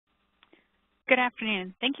Good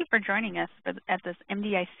afternoon. Thank you for joining us at this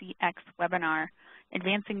MDICx webinar,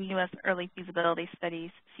 Advancing U.S. Early Feasibility Studies,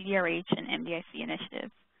 CDRH and MDIC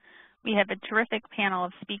initiatives. We have a terrific panel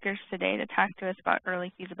of speakers today to talk to us about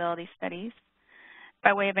early feasibility studies.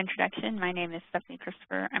 By way of introduction, my name is Stephanie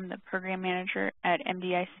Christopher. I'm the Program Manager at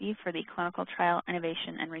MDIC for the Clinical Trial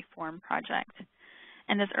Innovation and Reform Project.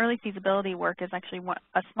 And this early feasibility work is actually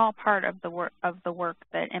a small part of the work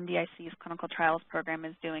that MDIC's clinical trials program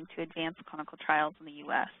is doing to advance clinical trials in the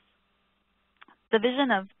U.S. The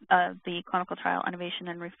vision of the Clinical Trial Innovation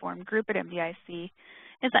and Reform Group at MDIC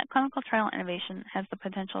is that clinical trial innovation has the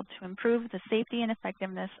potential to improve the safety and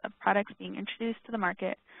effectiveness of products being introduced to the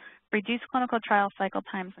market, reduce clinical trial cycle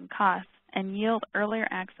times and costs, and yield earlier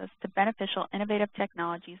access to beneficial innovative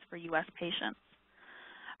technologies for U.S. patients.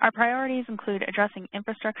 Our priorities include addressing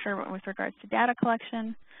infrastructure with regards to data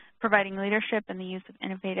collection, providing leadership in the use of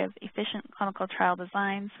innovative, efficient clinical trial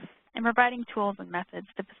designs, and providing tools and methods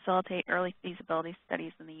to facilitate early feasibility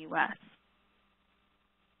studies in the U.S.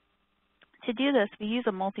 To do this, we use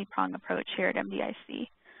a multi-pronged approach here at MDIC.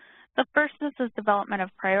 The first is the development of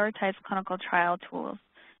prioritized clinical trial tools,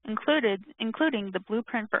 including the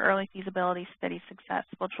Blueprint for Early Feasibility Study Success,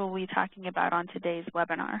 which we'll be talking about on today's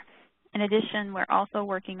webinar. In addition, we're also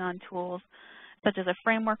working on tools such as a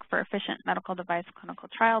framework for efficient medical device clinical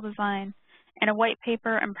trial design and a white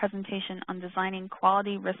paper and presentation on designing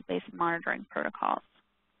quality risk-based monitoring protocols.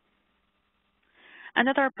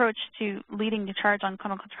 Another approach to leading the charge on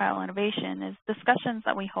clinical trial innovation is discussions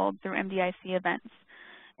that we hold through MDIC events,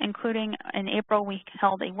 including in April we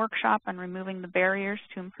held a workshop on removing the barriers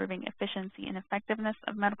to improving efficiency and effectiveness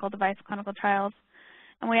of medical device clinical trials.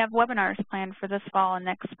 And we have webinars planned for this fall and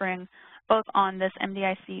next spring, both on this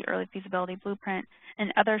MDIC Early Feasibility Blueprint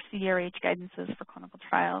and other CDRH guidances for clinical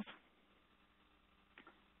trials.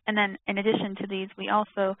 And then in addition to these, we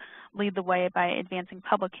also lead the way by advancing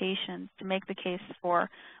publications to make the case for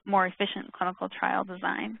more efficient clinical trial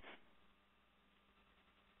design.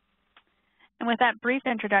 And with that brief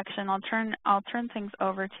introduction, I'll turn things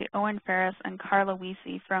over to Owen, Faris, and Carla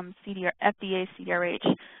Wiese from FDA CDRH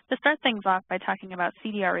to start things off by talking about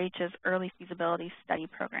CDRH's Early Feasibility Study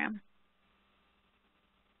Program.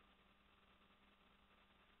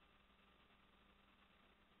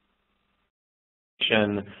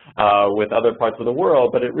 With other parts of the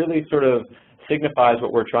world, but it really sort of signifies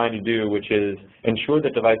what we're trying to do, which is ensure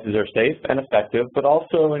that devices are safe and effective, but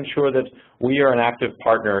also ensure that we are an active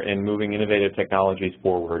partner in moving innovative technologies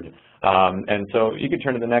forward. And so you can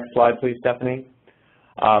turn to the next slide, please, Stephanie.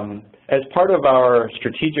 As part of our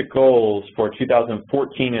strategic goals for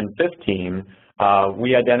 2014 and 15,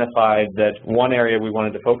 we identified that one area we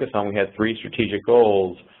wanted to focus on, we had 3 strategic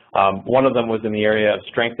goals. One of them was in the area of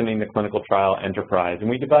strengthening the clinical trial enterprise, and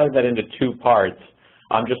we divided that into 2 parts.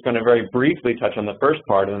 I'm just going to very briefly touch on the first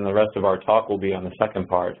part, and then the rest of our talk will be on the second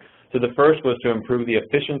part. So the first was to improve the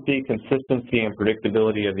efficiency, consistency, and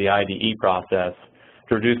predictability of the IDE process,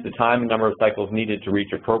 to reduce the time and number of cycles needed to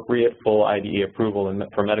reach appropriate full IDE approval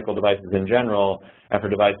for medical devices in general and for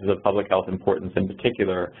devices of public health importance in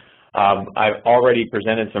particular. I've already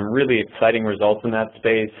presented some really exciting results in that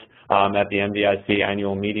space at the MDIC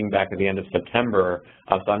annual meeting back at the end of September.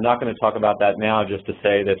 So I'm not going to talk about that now, just to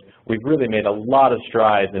say that we've really made a lot of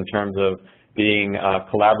strides in terms of being a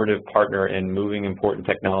collaborative partner in moving important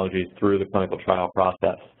technologies through the clinical trial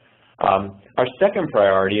process. Our second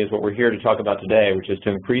priority is what we're here to talk about today, which is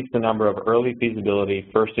to increase the number of early feasibility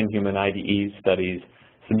first-in-human IDE studies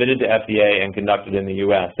submitted to FDA and conducted in the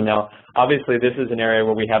U.S. And now, obviously, this is an area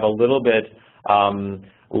where we have a little bit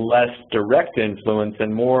less direct influence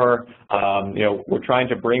and more, we're trying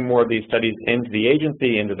to bring more of these studies into the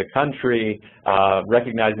agency, into the country,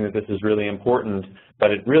 recognizing that this is really important.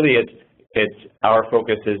 But our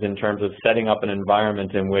focus is in terms of setting up an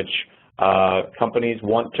environment in which companies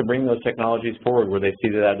want to bring those technologies forward, where they see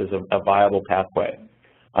that as a viable pathway.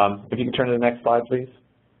 If you can turn to the next slide, please.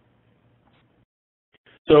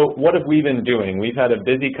 So what have we been doing? We've had a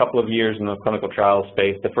busy couple of years in the clinical trials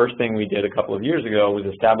space. The first thing we did a couple of years ago was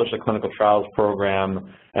establish a clinical trials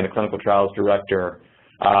program and a clinical trials director.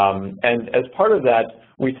 And as part of that,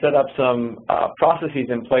 we set up some processes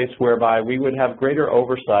in place whereby we would have greater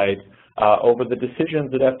oversight over the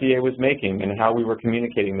decisions that FDA was making and how we were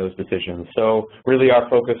communicating those decisions. So really our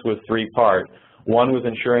focus was 3-part. One was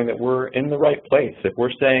ensuring that we're in the right place. If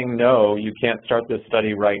we're saying, no, you can't start this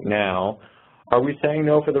study right now, are we saying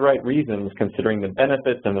no for the right reasons, considering the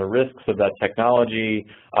benefits and the risks of that technology,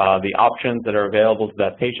 the options that are available to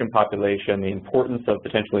that patient population, the importance of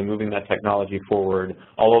potentially moving that technology forward?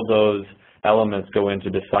 All of those elements go into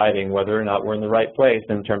deciding whether or not we're in the right place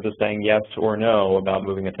in terms of saying yes or no about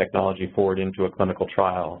moving a technology forward into a clinical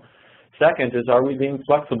trial. Second is, are we being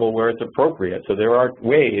flexible where it's appropriate? So there are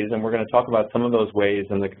ways, and we're going to talk about some of those ways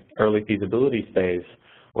in the early feasibility phase,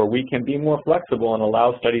 where we can be more flexible and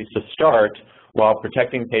allow studies to start while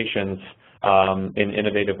protecting patients in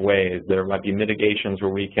innovative ways. There might be mitigations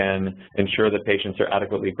where we can ensure that patients are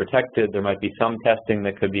adequately protected. There might be some testing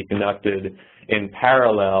that could be conducted in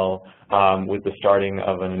parallel with the starting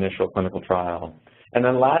of an initial clinical trial. And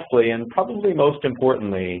then lastly, and probably most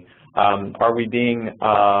importantly, are we being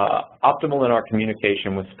optimal in our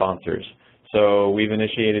communication with sponsors? So we've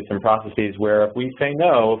initiated some processes where if we say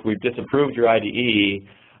no, if we've disapproved your IDE,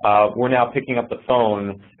 we're now picking up the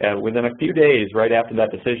phone within a few days right after that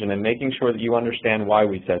decision and making sure that you understand why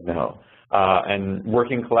we said no, and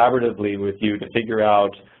working collaboratively with you to figure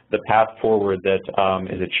out the path forward that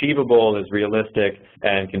is achievable, is realistic,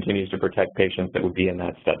 and continues to protect patients that would be in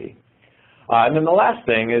that study. And then the last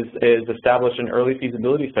thing is establish an early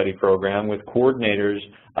feasibility study program with coordinators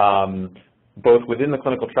both within the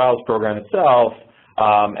clinical trials program itself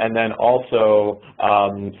and then also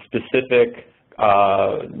specific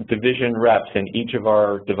division reps in each of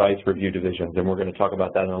our device review divisions, and we're going to talk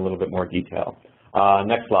about that in a little bit more detail.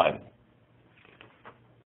 Next slide.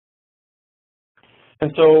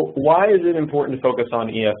 And so why is it important to focus on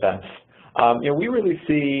EFS? We really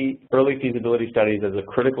see early feasibility studies as a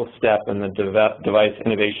critical step in the device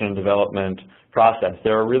innovation and development process.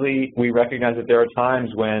 We recognize that there are times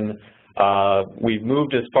when we've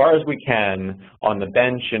moved as far as we can on the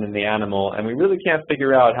bench and in the animal, and we really can't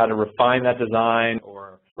figure out how to refine that design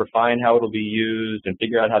or refine how it'll be used and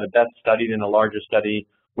figure out how to best study it in a larger study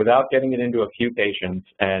without getting it into a few patients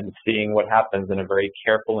and seeing what happens in a very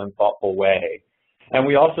careful and thoughtful way. And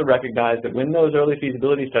we also recognize that when those early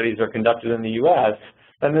feasibility studies are conducted in the U.S.,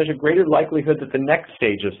 then there's a greater likelihood that the next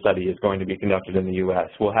stage of study is going to be conducted in the U.S.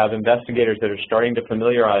 We'll have investigators that are starting to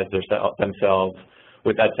familiarize themselves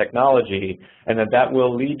with that technology, and that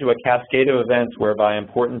will lead to a cascade of events whereby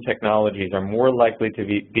important technologies are more likely to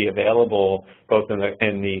be available both in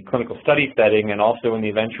the clinical study setting and also in the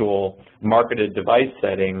eventual marketed device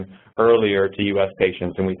setting earlier to U.S.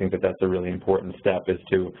 patients, and we think that that's a really important step, is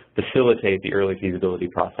to facilitate the early feasibility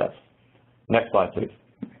process. Next slide, please.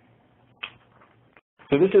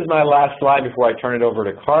 So this is my last slide before I turn it over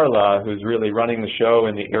to Carla, who's really running the show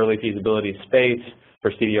in the early feasibility space for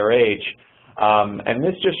CDRH. And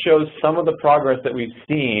this just shows some of the progress that we've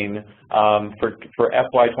seen for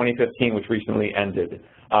FY 2015, which recently ended.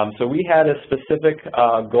 So we had a specific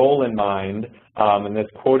goal in mind, and that's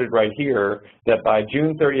quoted right here, that by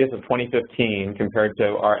June 30th of 2015, compared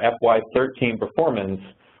to our FY 13 performance,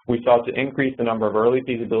 we sought to increase the number of early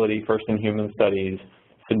feasibility first-in-human studies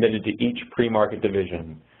submitted to each pre-market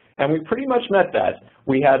division. And we pretty much met that.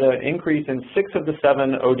 We had an increase in 6 of the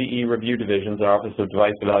 7 ODE review divisions, our Office of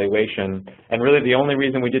Device Evaluation, and really the only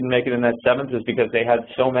reason we didn't make it in that 7th is because they had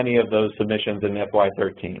so many of those submissions in FY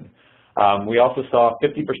 13. We also saw a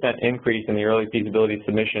 50% increase in the early feasibility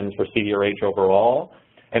submissions for CDRH overall,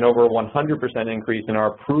 and over a 100% increase in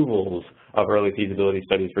our approvals of early feasibility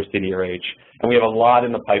studies for CDRH. And we have a lot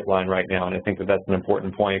in the pipeline right now, and I think that that's an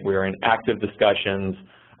important point. We are in active discussions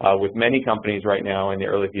with many companies right now in the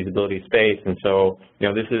early feasibility space, and so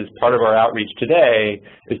this is part of our outreach today,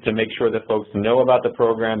 is to make sure that folks know about the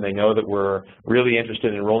program, they know that we're really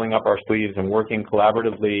interested in rolling up our sleeves and working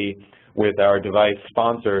collaboratively with our device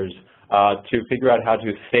sponsors to figure out how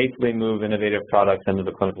to safely move innovative products into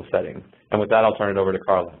the clinical setting. And with that, I'll turn it over to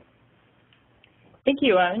Carla. Thank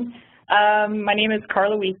you, Owen. My name is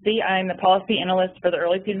Carla Wiese. I'm the Policy Analyst for the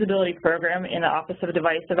Early Feasibility Program in the Office of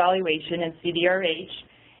Device Evaluation in CDRH.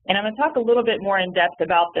 And I'm going to talk a little bit more in depth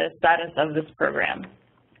about the status of this program.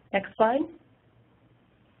 Next slide.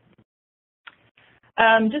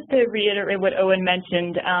 Just to reiterate what Owen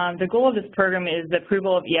mentioned, the goal of this program is the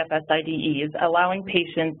approval of EFS IDEs, allowing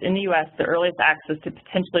patients in the U.S. the earliest access to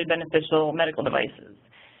potentially beneficial medical devices.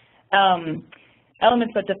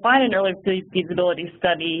 Elements that define an early feasibility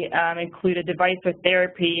study include a device or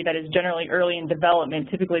therapy that is generally early in development,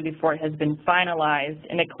 typically before it has been finalized,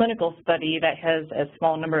 and a clinical study that has a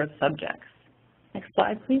small number of subjects. Next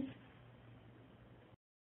slide, please.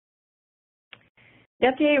 The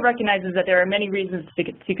FDA recognizes that there are many reasons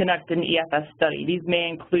to conduct an EFS study. These may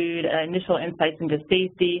include initial insights into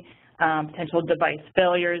safety, potential device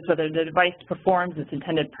failures, whether the device performs its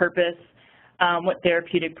intended purpose, what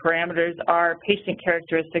therapeutic parameters are, patient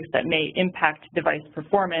characteristics that may impact device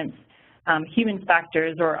performance, human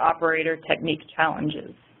factors, or operator technique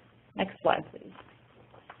challenges. Next slide, please.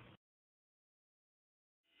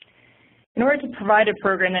 In order to provide a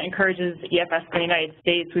program that encourages EFS in the United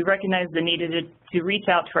States, we recognize the need to reach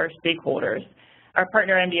out to our stakeholders. Our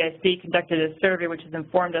partner MDIC conducted a survey which has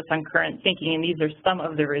informed us on current thinking, and these are some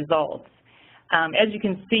of the results. As you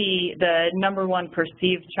can see, the #1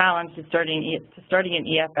 perceived challenge to starting an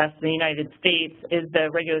EFS in the United States is the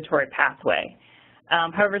regulatory pathway.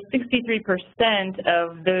 However, 63%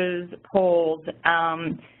 of those polled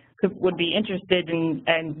would be interested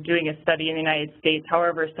in doing a study in the United States.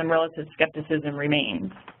 However, some relative skepticism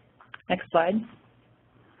remains. Next slide.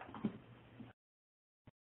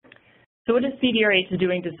 So what is CDRH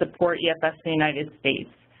doing to support EFS in the United States?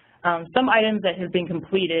 Some items that have been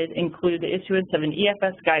completed include the issuance of an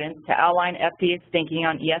EFS guidance to outline FDA's thinking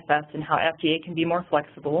on EFS and how FDA can be more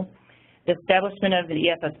flexible, the establishment of the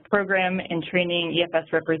EFS program and training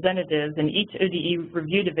EFS representatives in each ODE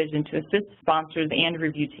review division to assist sponsors and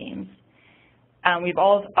review teams. We've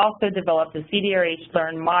also developed a CDRH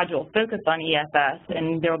Learn module focused on EFS,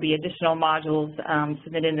 and there will be additional modules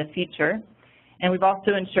submitted in the future. And we've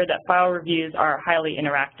also ensured that file reviews are highly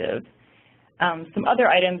interactive. Some other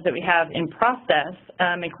items that we have in process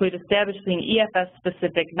include establishing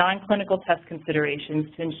EFS-specific non-clinical test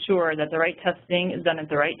considerations to ensure that the right testing is done at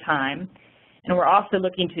the right time. And we're also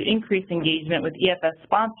looking to increase engagement with EFS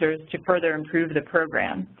sponsors to further improve the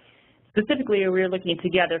program. Specifically, we're looking to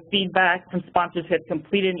gather feedback from sponsors who have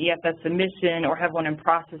completed an EFS submission or have one in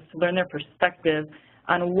process to learn their perspective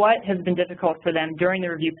on what has been difficult for them during the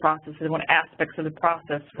review process and what aspects of the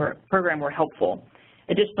program were helpful.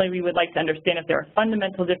 Additionally, we would like to understand if there are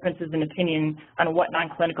fundamental differences in opinion on what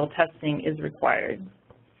non-clinical testing is required.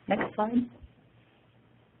 Next slide.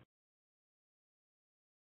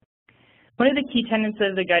 One of the key tenets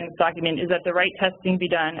of the guidance document is that the right testing be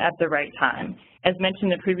done at the right time. As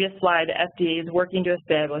mentioned in the previous slide, the FDA is working to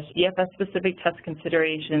establish EFS-specific test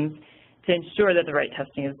considerations to ensure that the right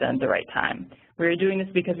testing is done at the right time. We are doing this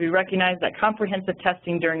because we recognize that comprehensive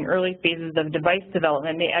testing during early phases of device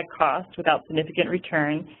development may add cost without significant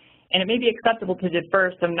return, and it may be acceptable to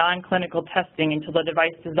defer some non-clinical testing until the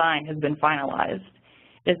device design has been finalized.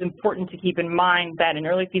 It is important to keep in mind that an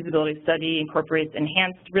early feasibility study incorporates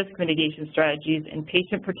enhanced risk mitigation strategies and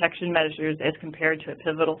patient protection measures as compared to a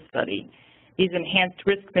pivotal study. These enhanced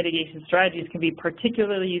risk mitigation strategies can be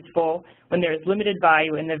particularly useful when there is limited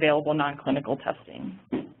value in the available non-clinical testing.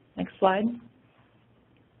 Next slide.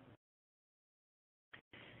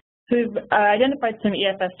 So we've identified some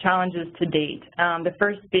EFS challenges to date. The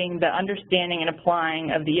first being the understanding and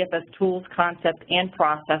applying of the EFS tools, concept, and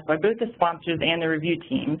process by both the sponsors and the review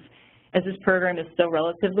teams, as this program is still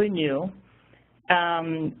relatively new.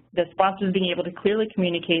 The sponsors being able to clearly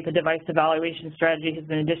communicate the device evaluation strategy has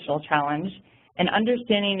been an additional challenge, and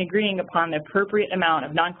understanding and agreeing upon the appropriate amount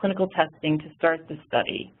of non-clinical testing to start the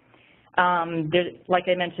study. Like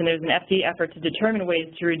I mentioned, there's an FDA effort to determine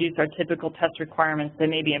ways to reduce our typical test requirements that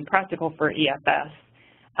may be impractical for EFS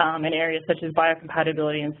in areas such as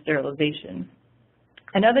biocompatibility and sterilization.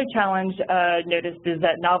 Another challenge noticed is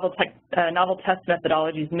that novel test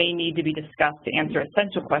methodologies may need to be discussed to answer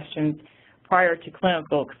essential questions prior to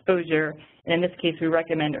clinical exposure, and in this case we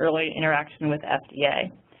recommend early interaction with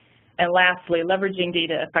FDA. And lastly, leveraging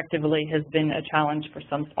data effectively has been a challenge for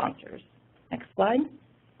some sponsors. Next slide.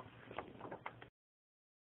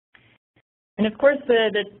 And of course,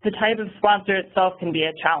 the type of sponsor itself can be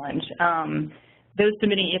a challenge. Those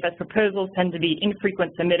submitting EFS proposals tend to be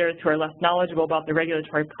infrequent submitters who are less knowledgeable about the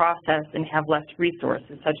regulatory process and have less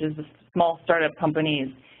resources, such as the small startup companies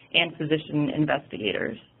and physician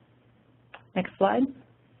investigators. Next slide.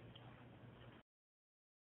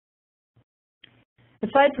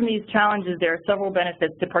 Aside from these challenges, there are several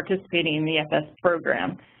benefits to participating in the EFS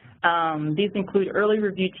program. These include early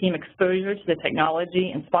review team exposure to the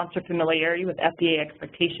technology and sponsor familiarity with FDA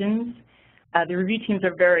expectations. The review teams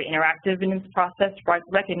are very interactive in this process,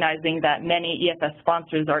 recognizing that many EFS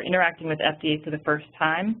sponsors are interacting with FDA for the first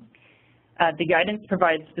time. The guidance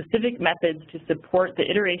provides specific methods to support the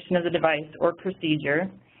iteration of the device or procedure,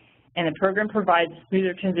 and the program provides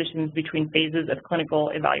smoother transitions between phases of clinical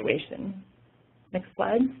evaluation. Next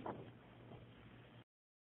slide.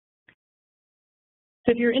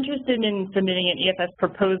 So if you're interested in submitting an EFS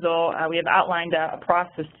proposal, we have outlined a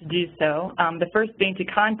process to do so. The first being to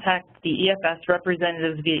contact the EFS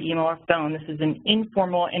representatives via email or phone. This is an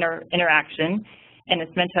informal interaction, and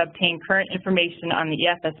it's meant to obtain current information on the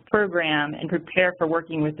EFS program and prepare for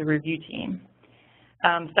working with the review team.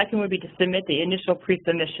 Second would be to submit the initial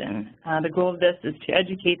pre-submission. The goal of this is to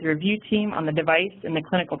educate the review team on the device in the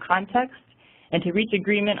clinical context, and to reach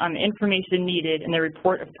agreement on the information needed in the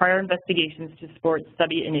report of prior investigations to support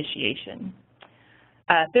study initiation.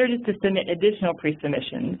 Third is to submit additional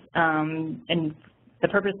pre-submissions, and the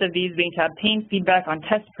purpose of these being to obtain feedback on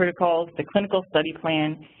test protocols, the clinical study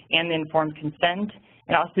plan, and the informed consent,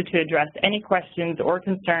 and also to address any questions or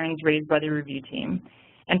concerns raised by the review team.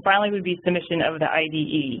 And finally would be submission of the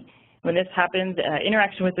IDE. When this happens,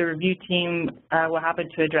 interaction with the review team will happen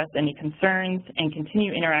to address any concerns, and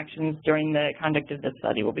continue interactions during the conduct of the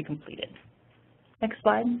study will be completed. Next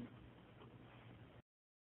slide.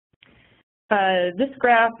 This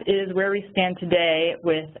graph is where we stand today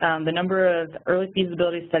with the number of early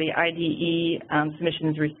feasibility study IDE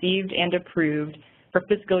submissions received and approved for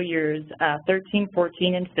fiscal years 13,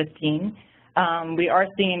 14, and 15. We are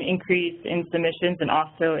seeing an increase in submissions and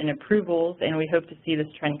also in approvals, and we hope to see this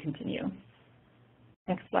trend continue.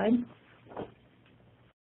 Next slide.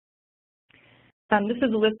 This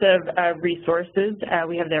is a list of resources.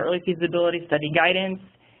 We have the early feasibility study guidance,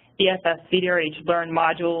 EFS CDRH Learn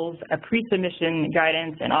modules, a pre-submission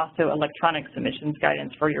guidance, and also electronic submissions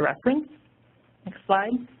guidance for your reference. Next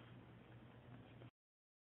slide.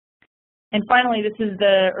 And finally, this is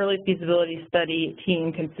the early feasibility study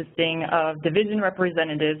team consisting of division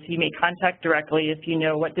representatives who you may contact directly if you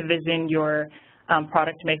know what division your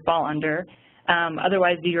product may fall under.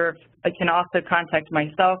 Otherwise, you can also contact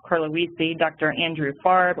myself, Carla Wiese, Dr. Andrew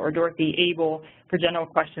Farb, or Dorothy Abel for general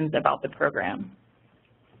questions about the program.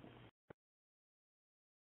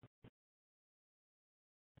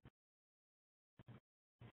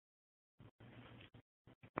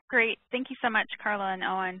 Great. Thank you so much, Carla and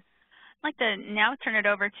Owen. I'd like to now turn it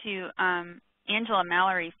over to Angela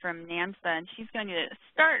Mallery from NAMSA, and she's going to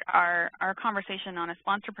start our conversation on a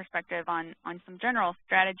sponsor perspective on some general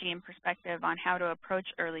strategy and perspective on how to approach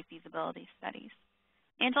early feasibility studies.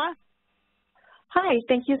 Angela? Hi,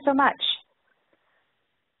 thank you so much.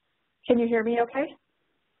 Can you hear me okay?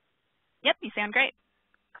 Yep, you sound great.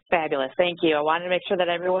 Fabulous, thank you. I wanted to make sure that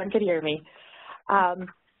everyone could hear me.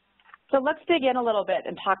 So let's dig in a little bit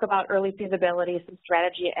and talk about early feasibility, some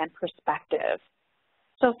strategy and perspective.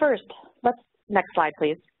 So first, next slide,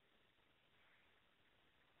 please.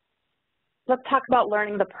 Let's talk about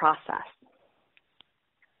learning the process.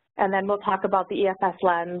 And then we'll talk about the EFS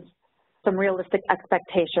lens, some realistic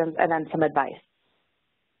expectations, and then some advice.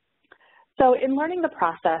 So in learning the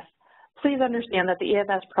process, please understand that the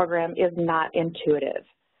EFS program is not intuitive.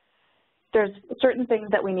 There's certain things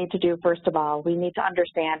that we need to do. First of all, we need to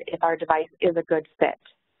understand if our device is a good fit.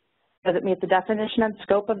 Does it meet the definition and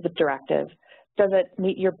scope of the directive? Does it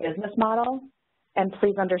meet your business model? And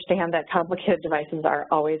please understand that complicated devices are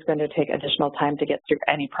always going to take additional time to get through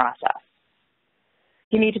any process.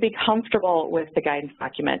 You need to be comfortable with the guidance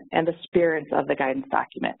document and the spirits of the guidance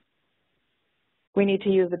document. We need to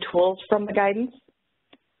use the tools from the guidance.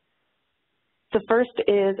 The first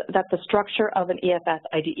is that the structure of an EFS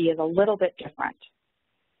IDE is a little bit different.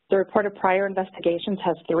 The report of prior investigations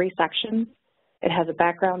has 3 sections. It has a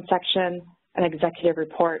background section, an executive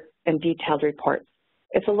report, and detailed reports.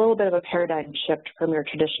 It's a little bit of a paradigm shift from your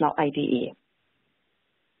traditional IDE.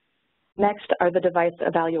 Next are the device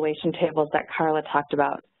evaluation tables that Carla talked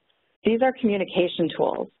about. These are communication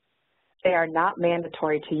tools. They are not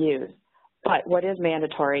mandatory to use, but what is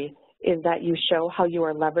mandatory is that you show how you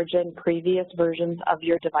are leveraging previous versions of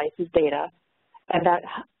your device's data and that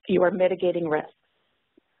you are mitigating risks.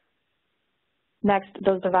 Next,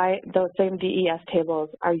 those same DES tables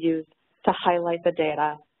are used to highlight the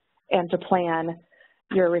data and to plan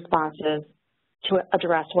your responses to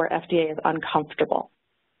address where FDA is uncomfortable.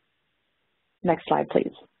 Next slide,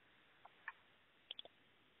 please.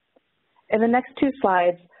 In the next 2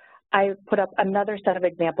 slides, I put up another set of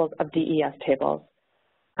examples of DES tables.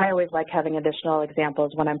 I always like having additional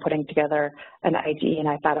examples when I'm putting together an IDE, and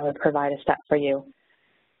I thought I would provide a step for you.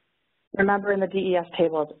 Remember, in the DES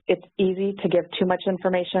tables, it's easy to give too much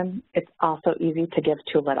information. It's also easy to give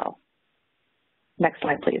too little. Next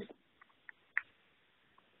slide, please.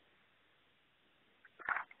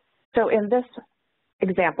 So in this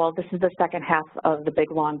example, this is the second half of the big,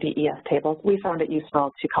 long DES tables. We found it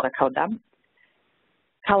useful to color code them.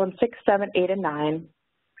 Column 6, 7, 8, and 9.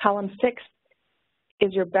 Column 6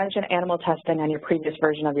 is your bench and animal testing on your previous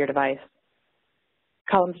version of your device.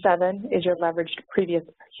 Column 7 is your leveraged previous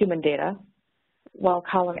human data, while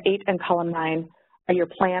column 8 and column 9 are your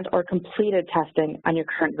planned or completed testing on your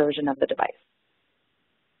current version of the device.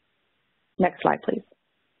 Next slide, please.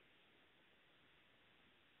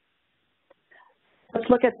 Let's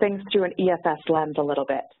look at things through an EFS lens a little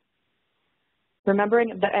bit.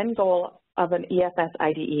 Remembering the end goal of an EFS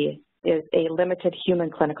IDE is a limited human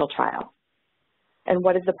clinical trial. And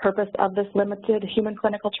what is the purpose of this limited human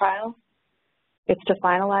clinical trial? It's to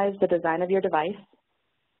finalize the design of your device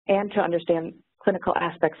and to understand clinical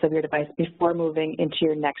aspects of your device before moving into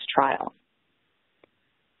your next trial.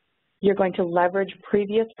 You're going to leverage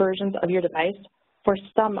previous versions of your device for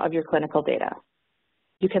some of your clinical data.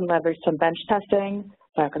 You can leverage some bench testing,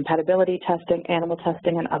 biocompatibility testing, animal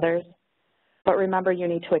testing, and others. But remember, you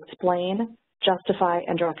need to explain, justify,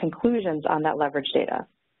 and draw conclusions on that leverage data.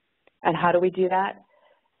 And how do we do that?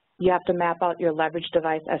 You have to map out your leverage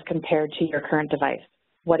device as compared to your current device.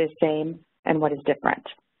 What is same and what is different.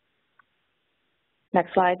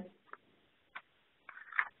 Next slide.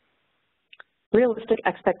 Realistic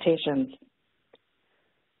expectations.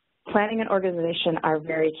 Planning and organization are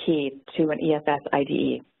very key to an EFS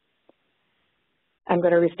IDE. I'm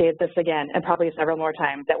going to restate this again, and probably several more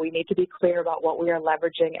times, that we need to be clear about what we are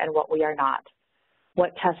leveraging and what we are not.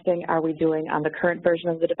 What testing are we doing on the current version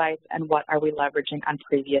of the device, and what are we leveraging on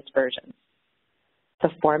previous versions? The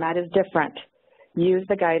format is different. Use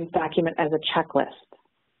the guidance document as a checklist.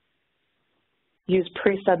 Use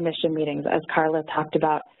pre-submission meetings, as Carla talked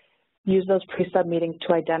about. Use those pre-sub meetings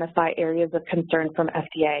to identify areas of concern from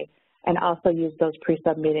FDA, and also use those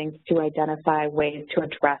pre-sub meetings to identify ways to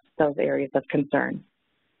address those areas of concern.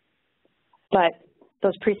 But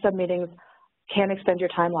those pre-sub meetings can extend your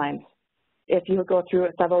timelines. If you go through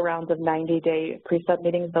several rounds of 90-day pre-sub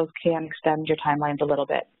meetings, those can extend your timelines a little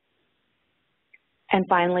bit. And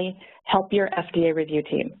finally, help your FDA review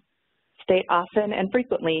team. State often and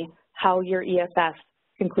frequently how your EFS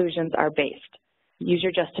conclusions are based. Use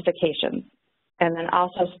your justifications, and then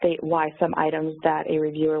also state why some items that a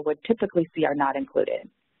reviewer would typically see are not included.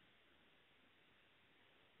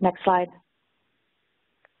 Next slide.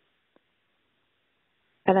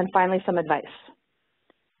 And then finally, some advice.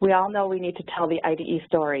 We all know we need to tell the IDE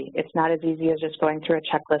story. It's not as easy as just going through a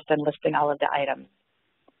checklist and listing all of the items.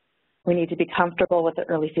 We need to be comfortable with the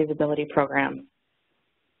early feasibility program.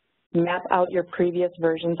 Map out your previous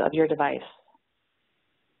versions of your device.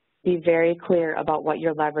 Be very clear about what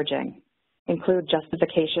you're leveraging. Include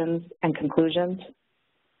justifications and conclusions.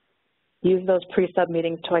 Use those pre-sub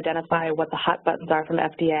meetings to identify what the hot buttons are from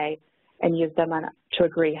FDA and use them to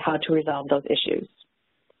agree how to resolve those issues.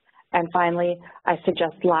 And finally, I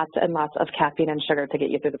suggest lots and lots of caffeine and sugar to get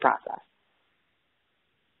you through the process.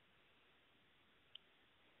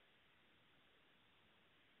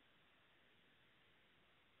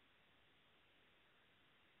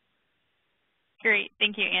 Great,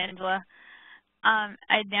 thank you, Angela.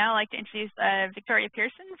 I'd now like to introduce Victoria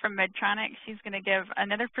Pearson from Medtronic. She's going to give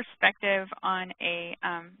another perspective on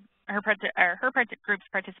her group's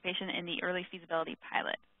participation in the early feasibility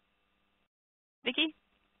pilot. Vicki?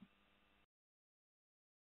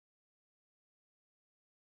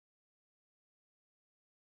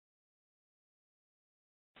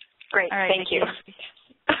 Great, right, thank you.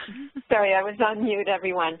 Sorry, I was on mute,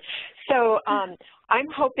 everyone. So I'm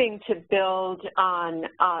hoping to build on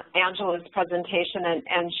Angela's presentation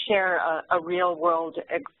and share a real-world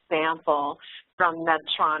example from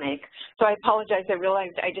Medtronic. So I apologize, I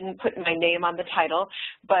realized I didn't put my name on the title,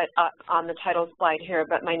 but on the title slide here,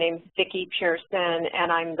 but my name's Vicki Pearson,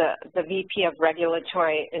 and I'm the VP of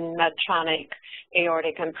Regulatory in Medtronic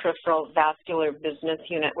Aortic and Peripheral Vascular Business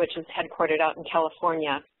Unit, which is headquartered out in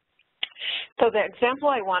California. So the example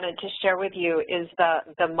I wanted to share with you is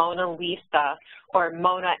the Mona Lisa, or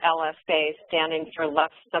Mona LSA, standing for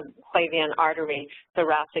left subclavian artery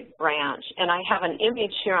thoracic branch. And I have an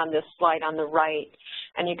image here on this slide on the right,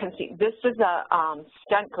 and you can see this is a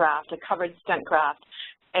stent graft, a covered stent graft.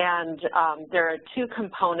 And there are two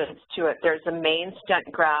components to it. There's a main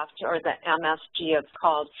stent graft, or the MSG it's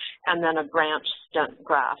called, and then a branch stent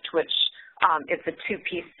graft, which it's a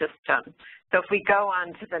two-piece system. So if we go on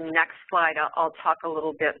to the next slide, I'll talk a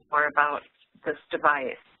little bit more about this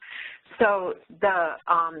device. So the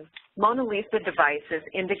Mona Lisa device is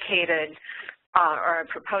indicated, or a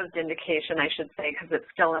proposed indication, I should say, because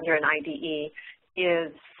it's still under an IDE,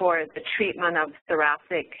 is for the treatment of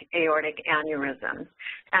thoracic aortic aneurysm.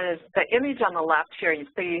 And as the image on the left here,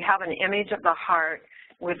 so you have an image of the heart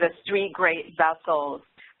with the three great vessels.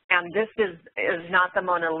 And this is not the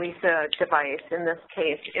Mona Lisa device. In this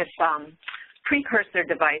case, it's precursor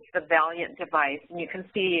device, the Valiant device. And you can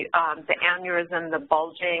see the aneurysm, the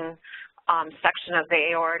bulging section of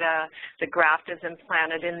the aorta. The graft is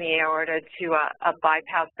implanted in the aorta to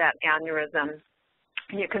bypass that aneurysm.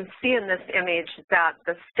 And you can see in this image that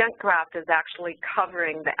the stent graft is actually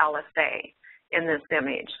covering the LSA in this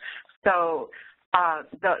image. So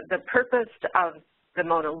the purpose of the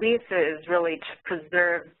Mona Lisa is really to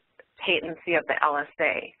preserve patency of the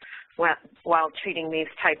LSA while treating these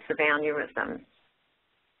types of aneurysms.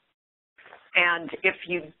 And if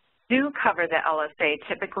you do cover the LSA,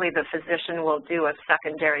 typically the physician will do a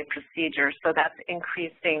secondary procedure, so that's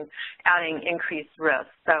adding increased risk.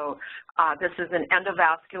 So this is an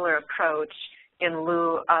endovascular approach in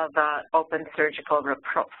lieu of an open surgical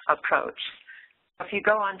approach. If you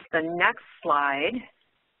go on to the next slide,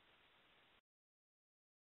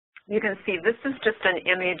 you can see this is just an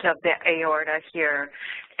image of the aorta here,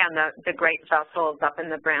 and the great vessel is up in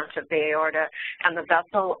the branch of the aorta, and the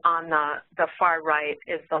vessel on the far right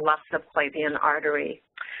is the left subclavian artery.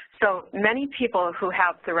 So many people who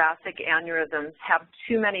have thoracic aneurysms have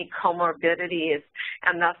too many comorbidities,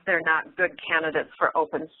 and thus they're not good candidates for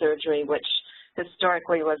open surgery, which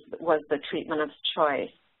historically was the treatment of choice.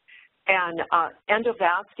 And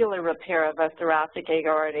endovascular repair of a thoracic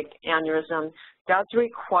aortic aneurysm does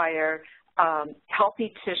require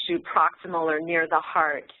healthy tissue proximal or near the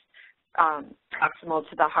heart, proximal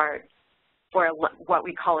to the heart, or what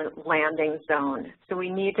we call a landing zone. So we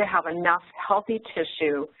need to have enough healthy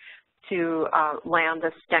tissue to land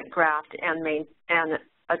the stent graft and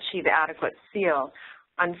achieve adequate seal.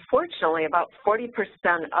 Unfortunately, about 40%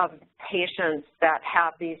 of patients that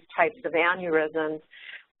have these types of aneurysms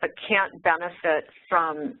can't benefit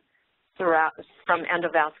from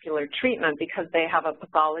endovascular treatment because they have a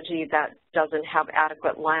pathology that doesn't have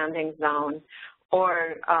adequate landing zone,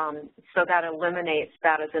 or so that eliminates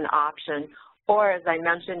that as an option. Or, as I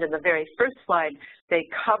mentioned in the very first slide, they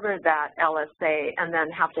cover that LSA and then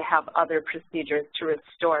have to have other procedures to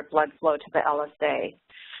restore blood flow to the LSA.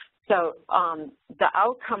 So the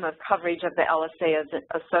outcome of coverage of the LSA is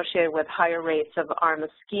associated with higher rates of arm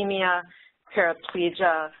ischemia,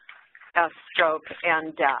 paraplegia, stroke,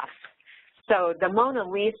 and death. So the Mona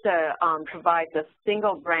Lisa provides a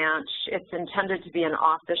single branch. It's intended to be an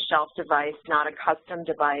off-the-shelf device, not a custom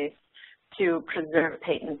device, to preserve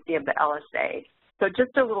patency of the LSA. So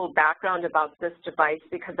just a little background about this device,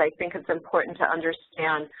 because I think it's important to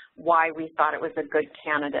understand why we thought it was a good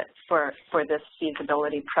candidate for this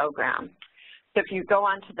feasibility program. So if you go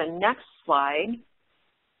on to the next slide.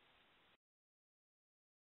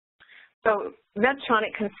 So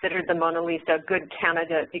Medtronic considered the Mona Lisa a good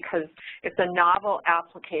candidate because it's a novel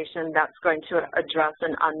application that's going to address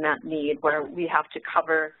an unmet need where we have to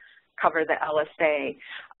cover the LSA.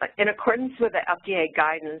 In accordance with the FDA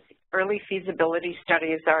guidance, early feasibility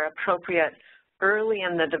studies are appropriate early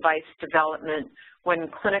in the device development when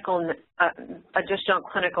additional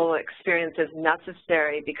clinical experience is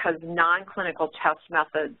necessary because non-clinical test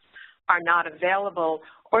methods are not available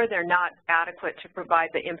or they're not adequate to provide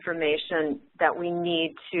the information that we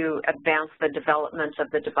need to advance the development of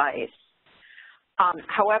the device.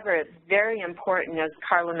 However, it's very important, as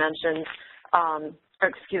Carla mentioned, or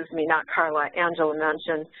excuse me, not Carla, Angela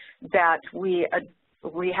mentioned, that we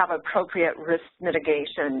have appropriate risk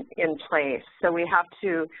mitigation in place. So we have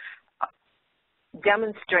to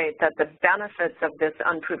demonstrate that the benefits of this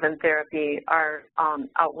unproven therapy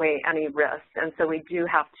outweigh any risks, and so we do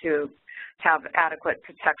have to have adequate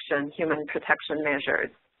protection, human protection measures.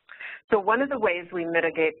 So one of the ways we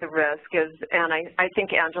mitigate the risk is, and I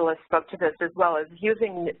think Angela spoke to this as well, is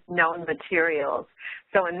using known materials.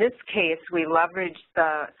 So in this case, we leveraged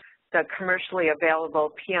the commercially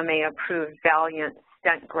available PMA-approved Valiant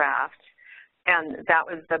stent graft, and that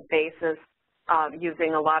was the basis of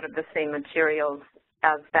using a lot of the same materials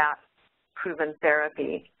as that proven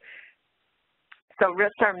therapy. So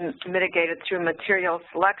risks are mitigated through material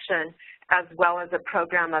selection as well as a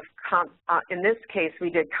program of, in this case, we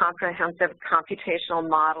did comprehensive computational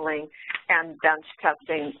modeling and bench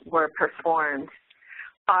testing were performed.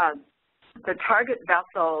 The target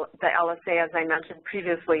vessel, the LSA, as I mentioned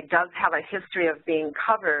previously, does have a history of being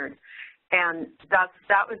covered, and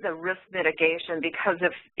that was a risk mitigation because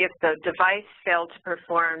if the device failed to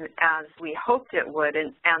perform as we hoped it would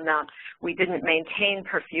and we didn't maintain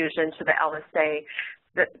perfusion to the LSA,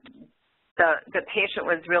 the patient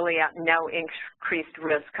was really at no increased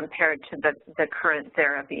risk compared to the current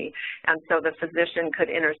therapy. And so the physician could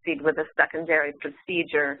intercede with a secondary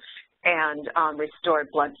procedure and restore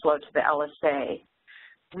blood flow to the LSA.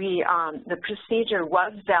 The procedure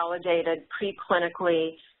was validated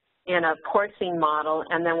preclinically in a porcine model,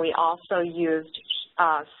 and then we also used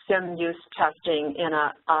sim use testing in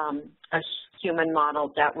a human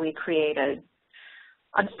model that we created.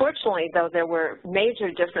 Unfortunately, though, there were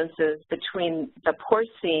major differences between the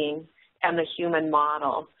porcine and the human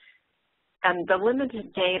model. And the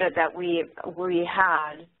limited data that we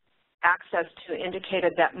had access to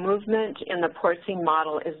indicated that movement in the porcine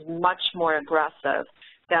model is much more aggressive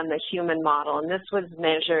than the human model. And this was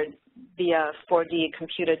measured via 4D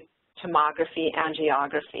computed tomography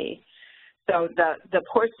angiography. So the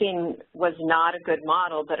porcine was not a good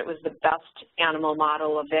model, but it was the best animal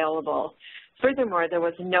model available. Furthermore, there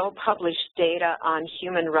was no published data on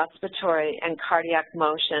human respiratory and cardiac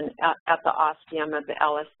motion at the ostium of the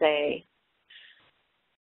LSA.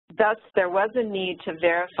 Thus, there was a need to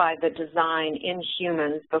verify the design in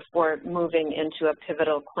humans before moving into a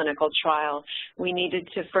pivotal clinical trial. We needed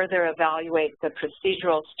to further evaluate the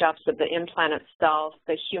procedural steps of the implant itself,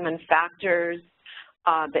 the human factors,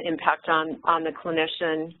 the impact on the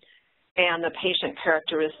clinician, and the patient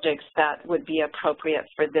characteristics that would be appropriate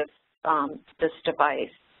for this device.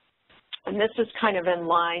 And this is kind of in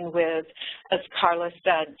line with, as Carla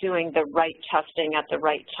said, doing the right testing at the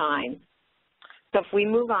right time. So if we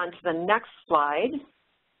move on to the next slide.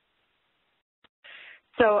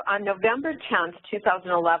 So on November 10th,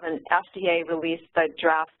 2011, FDA released the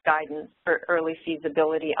draft guidance for early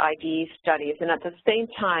feasibility IDE studies. And at the same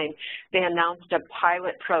time, they announced a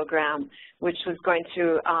pilot program which was going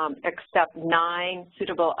to accept 9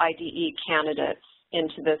 suitable IDE candidates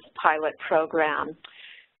into this pilot program.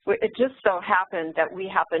 It just so happened that we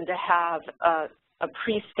happened to have a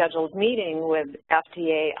pre-scheduled meeting with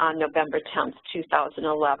FDA on November 10th,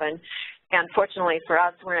 2011. And fortunately for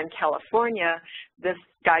us, we're in California. This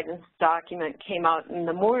guidance document came out in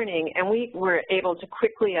the morning, and we were able to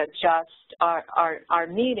quickly adjust our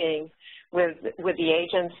meeting with the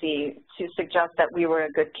agency to suggest that we were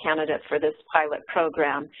a good candidate for this pilot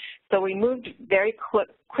program. So we moved very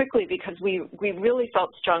quickly because we really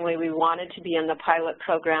felt strongly we wanted to be in the pilot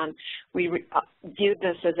program. We viewed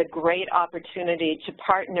this as a great opportunity to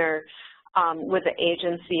partner with the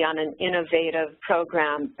agency on an innovative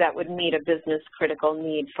program that would meet a business critical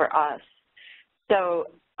need for us. So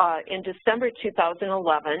in December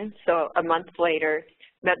 2011, so a month later,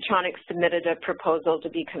 Medtronic submitted a proposal to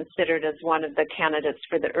be considered as one of the candidates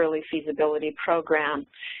for the early feasibility program.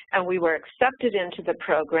 And we were accepted into the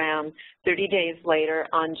program 30 days later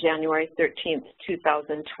on January 13th,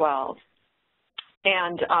 2012.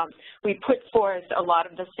 And we put forth a lot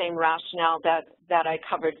of the same rationale that I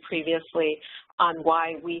covered previously on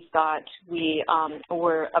why we thought we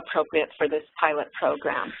were appropriate for this pilot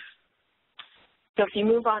program. So if you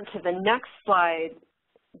move on to the next slide,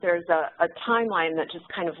 there's a timeline that just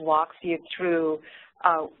kind of walks you through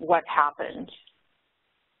what happened.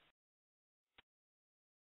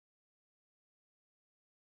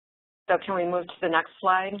 So can we move to the next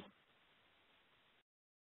slide?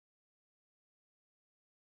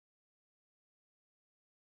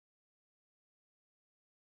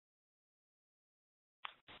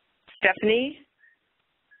 Stephanie?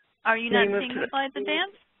 Are you not seeing the slides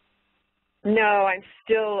advance? No, I'm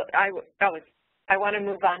still, I want to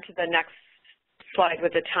move on to the next slide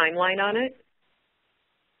with the timeline on it.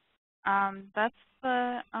 That's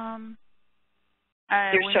the,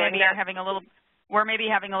 we're maybe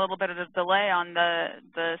having a little bit of a delay on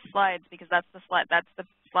the slides because that's the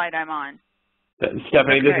slide I'm on.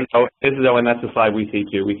 Stephanie, okay. This is Owen. That's the slide we see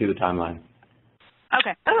too. We see the timeline.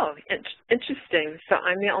 Okay. Oh, interesting. So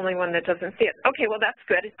I'm the only one that doesn't see it. Okay, well, that's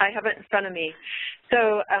good. I have it in front of me.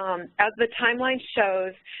 So as the timeline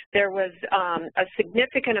shows, there was a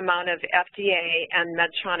significant amount of FDA and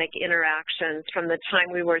Medtronic interactions from the time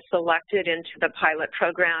we were selected into the pilot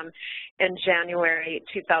program in January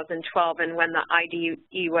 2012 and when the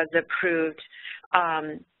IDE was approved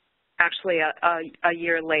actually a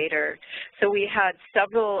year later. So we had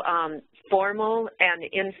several informal and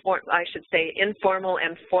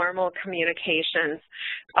formal communications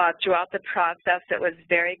throughout the process. It was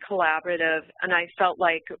very collaborative, and I felt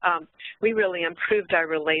like we really improved our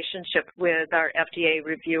relationship with our FDA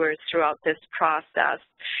reviewers throughout this process.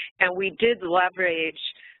 And we did leverage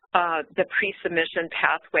the pre-submission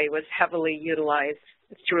pathway was heavily utilized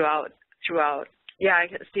throughout. Yeah, I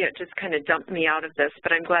see it just kind of dumped me out of this,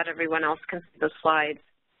 but I'm glad everyone else can see the slides.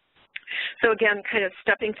 So again, kind of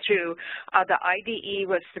stepping through, the IDE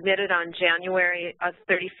was submitted on January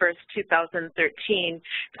 31st, 2013.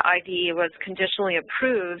 The IDE was conditionally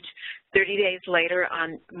approved 30 days later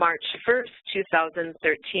on March 1st,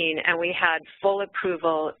 2013, and we had full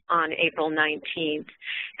approval on April 19th.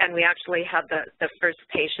 And we actually had the first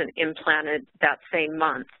patient implanted that same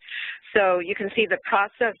month. So you can see the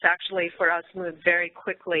process actually for us moved very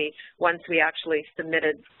quickly once we actually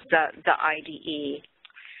submitted the IDE.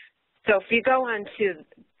 So if you go on to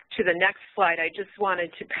the next slide, I just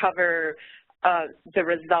wanted to cover the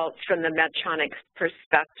results from the Medtronic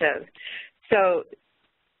perspective. So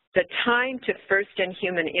the time to first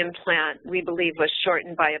in-human implant, we believe, was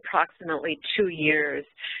shortened by approximately 2 years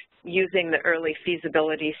using the early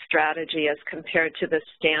feasibility strategy as compared to the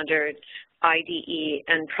standard IDE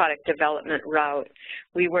and product development route.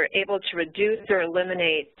 We were able to reduce or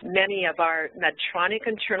eliminate many of our Medtronic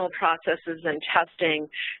internal processes and testing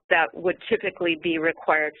that would typically be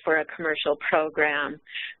required for a commercial program.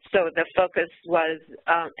 So the focus was,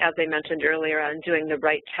 as I mentioned earlier, on doing the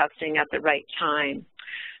right testing at the right time.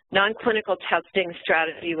 Non-clinical testing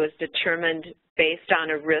strategy was determined based on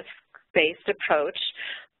a risk-based approach.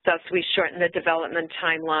 Thus, we shortened the development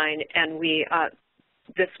timeline, and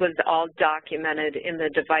this was all documented in the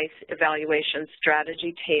device evaluation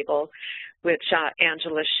strategy table, which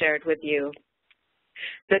Angela shared with you.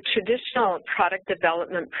 The traditional product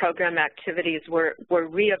development program activities were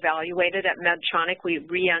reevaluated at Medtronic. We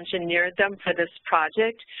re-engineered them for this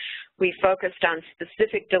project. We focused on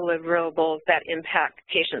specific deliverables that impact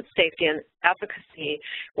patient safety and efficacy,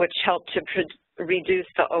 which helped to reduce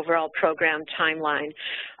the overall program timeline.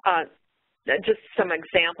 Just some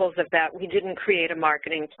examples of that: we didn't create a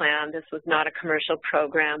marketing plan. This was not a commercial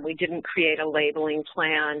program. We didn't create a labeling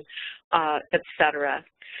plan, et cetera.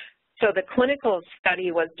 So the clinical study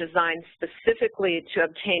was designed specifically to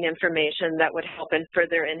obtain information that would help in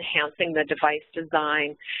further enhancing the device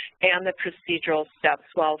design and the procedural steps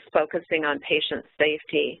while focusing on patient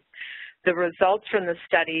safety. The results from the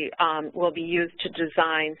study will be used to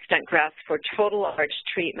design stent grafts for total arch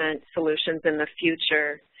treatment solutions in the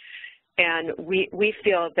future. And we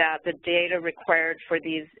feel that the data required for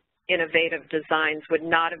these innovative designs would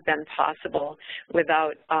not have been possible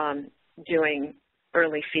without doing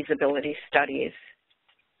early feasibility studies.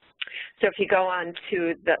 So if you go on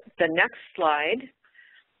to the next slide,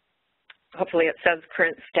 hopefully it says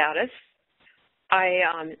current status. I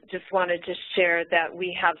just wanted to share that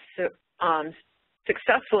we have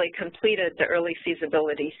successfully completed the early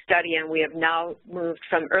feasibility study, and we have now moved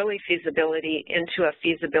from early feasibility into a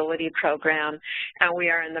feasibility program, and we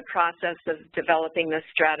are in the process of developing the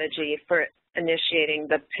strategy for initiating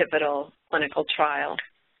the pivotal clinical trial.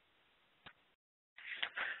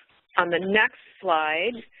 On the next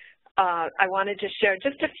slide, I wanted to share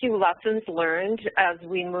just a few lessons learned as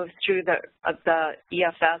we move through the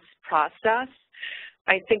EFS process.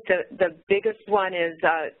 I think the biggest one is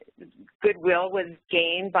goodwill was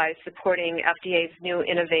gained by supporting FDA's new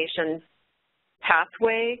innovation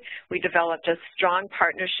pathway. We developed a strong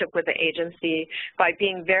partnership with the agency by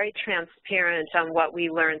being very transparent on what we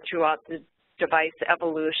learned throughout the device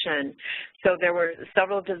evolution. So there were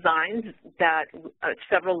several designs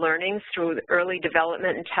several learnings through early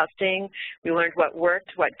development and testing. We learned what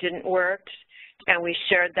worked, what didn't work, and we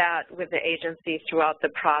shared that with the agency throughout the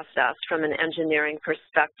process from an engineering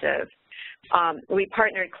perspective. We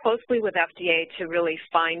partnered closely with FDA to really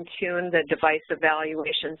fine-tune the device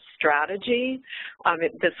evaluation strategy.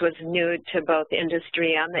 This was new to both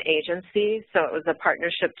industry and the agency, so it was a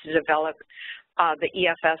partnership to develop the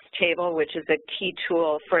EFS table, which is a key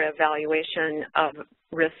tool for evaluation of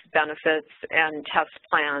risk benefits and test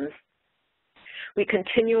plans. We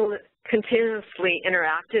continuously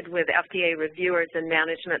interacted with FDA reviewers and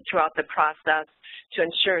management throughout the process to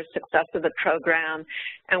ensure success of the program,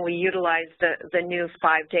 and we utilized the new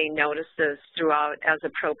 5-day notices throughout as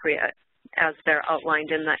appropriate, as they're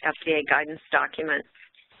outlined in the FDA guidance document.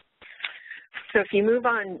 So if you move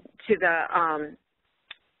on to the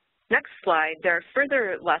next slide, there are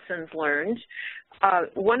further lessons learned.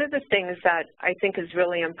 One of the things that I think is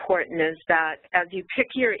really important is that as you pick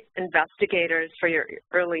your investigators for your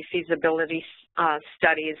early feasibility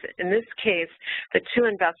studies, in this case, the 2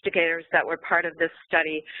 investigators that were part of this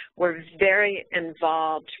study were very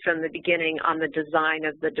involved from the beginning on the design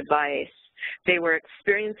of the device. They were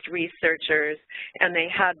experienced researchers, and they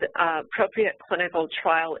had appropriate clinical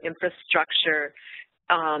trial infrastructure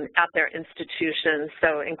at their institutions,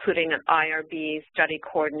 so including an IRB, study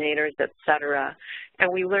coordinators, et cetera.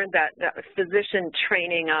 And we learned that physician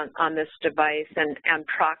training on this device and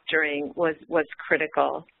proctoring was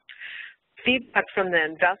critical. Feedback from the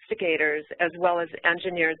investigators as well as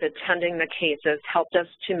engineers attending the cases helped us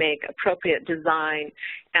to make appropriate design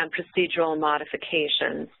and procedural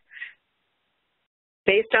modifications.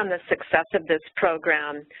 Based on the success of this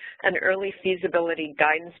program, an early feasibility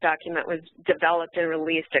guidance document was developed and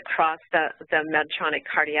released across the Medtronic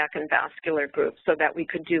cardiac and vascular group so that we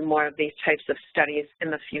could do more of these types of studies in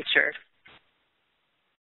the future.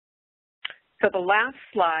 So the last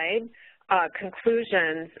slide,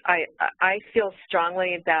 conclusions, I feel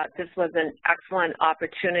strongly that this was an excellent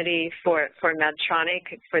opportunity for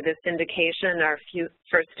Medtronic for this indication, our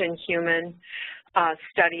first-in-human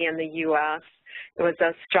study in the U.S. It was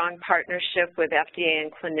a strong partnership with FDA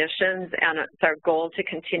and clinicians, and it's our goal to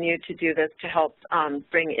continue to do this to help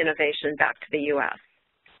bring innovation back to the U.S.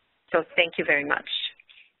 So thank you very much.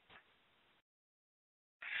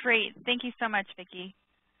 Great. Thank you so much, Vicki.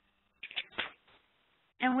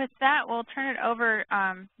 And with that, we'll turn it over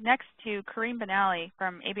next to Karim Benali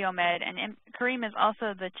from Abiomed. And Karim is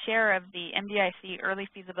also the chair of the MDIC Early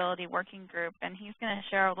Feasibility Working Group, and he's going to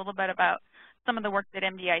share a little bit about some of the work that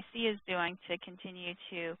MDIC is doing to continue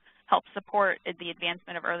to help support the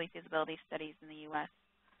advancement of early feasibility studies in the U.S.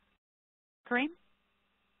 Karim?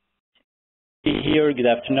 Here, good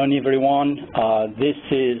afternoon, everyone. This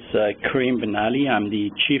is Karim Benali. I'm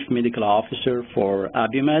the Chief Medical Officer for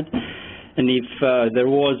Abiomed. And if there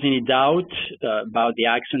was any doubt about the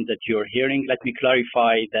accent that you're hearing, let me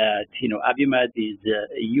clarify that, Abiomed is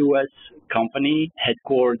a U.S. company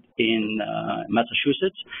headquartered in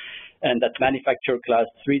Massachusetts, and that manufacture class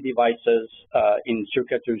 3 devices in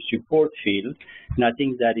circulatory support field. And I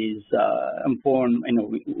think that is important,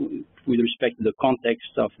 with respect to the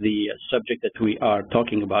context of the subject that we are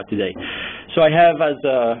talking about today. So I have, as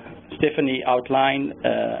Stephanie outlined,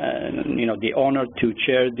 the honor to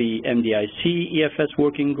chair the MDIC EFS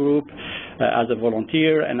working group as a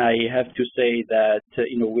volunteer, and I have to say that,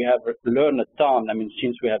 we have learned a ton,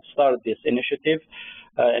 since we have started this initiative.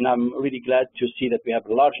 And I'm really glad to see that we have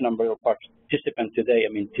a large number of participants today,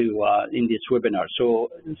 in this webinar. So,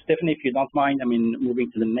 Stephanie, if you don't mind,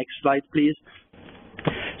 moving to the next slide, please.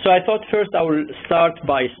 So I thought first I will start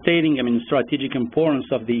by stating, the strategic importance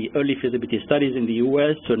of the early feasibility studies in the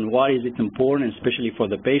U.S. and why is it important, especially for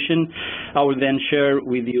the patient. I will then share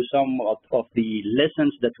with you some of the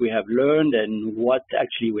lessons that we have learned and what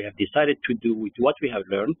actually we have decided to do with what we have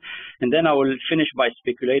learned. And then I will finish by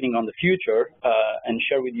speculating on the future and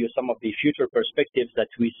share with you some of the future perspectives that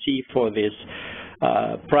we see for this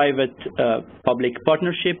private-public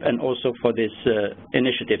partnership and also for this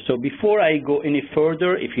initiative. So before I go any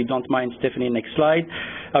further, if you don't mind, Stephanie, next slide,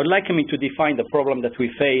 I would like to define the problem that we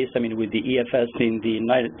face, with the EFS in the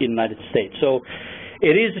United States. So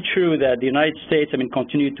it is true that the United States,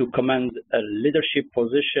 continue to command a leadership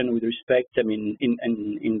position with respect, in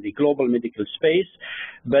the global medical space.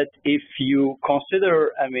 But if you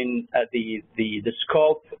consider, the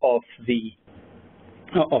scope of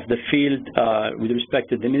the field with respect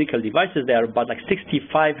to the medical devices, there are about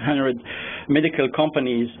 6,500 medical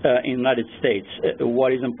companies in the United States.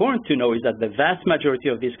 What is important to know is that the vast majority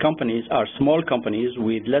of these companies are small companies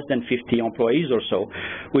with less than 50 employees or so,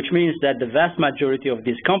 which means that the vast majority of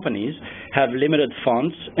these companies have limited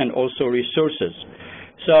funds and also resources.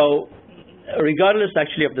 So regardless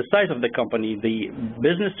actually of the size of the company, the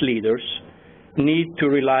business leaders need to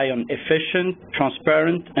rely on efficient,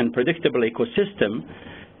 transparent, and predictable ecosystem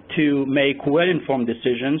to make well-informed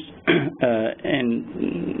decisions,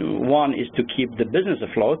 and one is to keep the business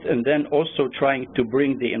afloat, and then also trying to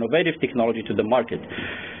bring the innovative technology to the market.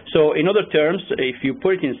 So in other terms, if you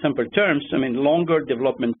put it in simple terms, longer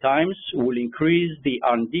development times will increase the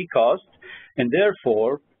R&D cost, and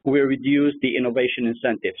therefore will reduce the innovation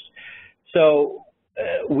incentives. So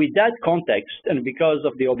with that context, and because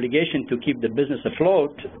of the obligation to keep the business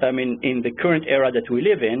afloat, in the current era that we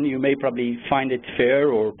live in, you may probably find it fair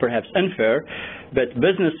or perhaps unfair, but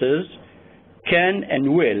businesses can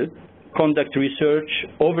and will conduct research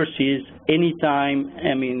overseas anytime,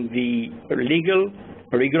 the legal,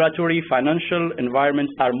 regulatory, financial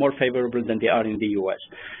environments are more favorable than they are in the U.S.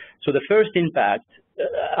 So the first impact,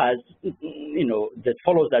 that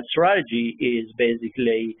follows that strategy is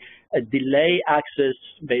basically delay access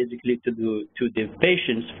basically to the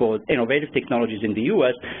patients for innovative technologies in the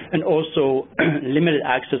U.S. and also limited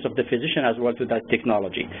access of the physician as well to that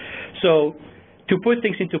technology. So to put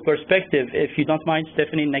things into perspective, if you don't mind,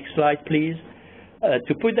 Stephanie, next slide, please.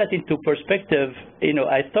 To put that into perspective,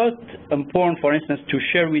 I thought important, for instance, to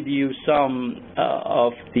share with you some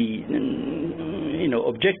of the,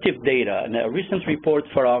 objective data. And a recent report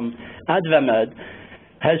from Abiomed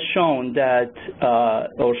has shown that,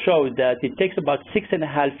 or showed that it takes about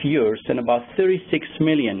 6.5 years and about $36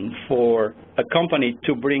 million for a company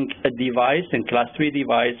to bring a device, a class 3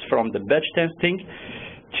 device, from the batch testing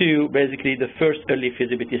to basically the first early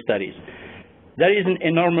feasibility studies. That is an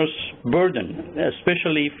enormous burden,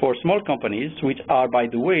 especially for small companies, which are, by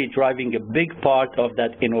the way, driving a big part of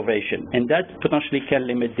that innovation. And that potentially can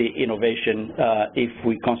limit the innovation if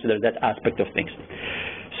we consider that aspect of things.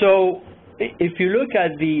 So if you look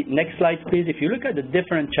at the next slide, please, if you look at the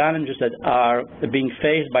different challenges that are being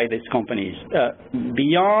faced by these companies,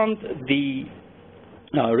 beyond the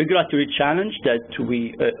regulatory challenge that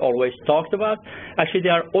we always talked about, actually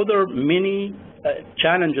there are other many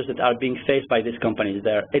challenges that are being faced by these companies.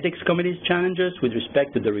 There are ethics committees challenges with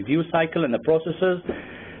respect to the review cycle and the processes,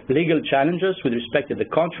 legal challenges with respect to the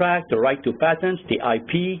contract, the right to patents, the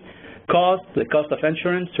IP, cost, the cost of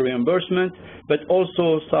insurance, reimbursement, but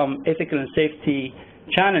also some ethical and safety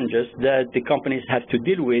challenges that the companies have to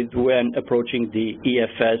deal with when approaching the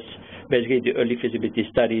EFS, basically the early feasibility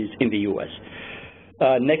studies in the U.S.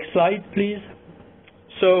 Next slide, please.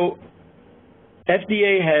 So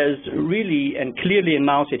FDA has really and clearly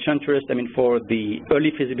announced its interest, for the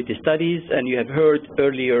early feasibility studies, and you have heard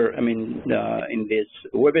earlier, in this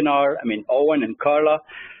webinar, Owen and Carla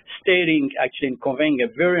stating, actually, and conveying a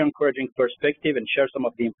very encouraging perspective and share some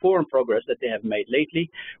of the important progress that they have made lately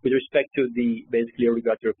with respect to the, basically,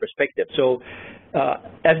 regulatory perspective. So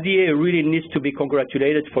FDA really needs to be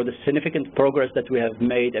congratulated for the significant progress that we have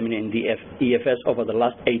made, in the EFS over the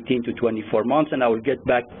last 18 to 24 months, and I will get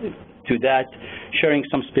back to that, sharing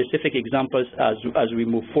some specific examples as we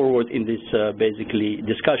move forward in this basically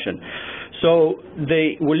discussion. So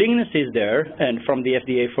the willingness is there, and from the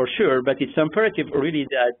FDA for sure, but it's imperative really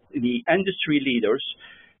that the industry leaders,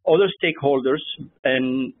 other stakeholders,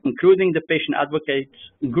 and including the patient advocates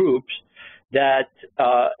groups, that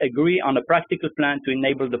agree on a practical plan to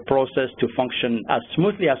enable the process to function as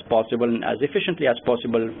smoothly as possible and as efficiently as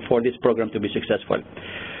possible for this program to be successful.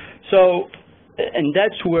 So, and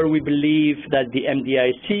that's where we believe that the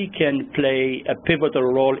MDIC can play a pivotal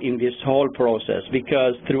role in this whole process,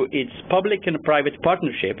 because through its public and private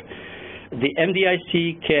partnership, the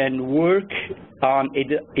MDIC can work on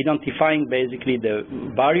identifying basically the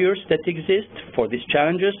barriers that exist for these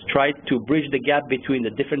challenges, try to bridge the gap between the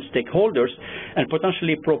different stakeholders, and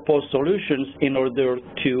potentially propose solutions in order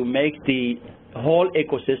to make the whole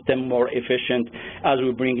ecosystem more efficient as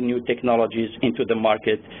we bring new technologies into the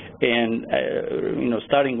market, and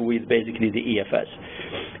starting with basically the EFS.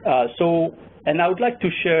 And I would like to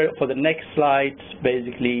share for the next slides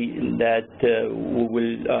basically that we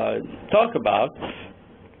will talk about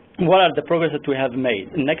what are the progress that we have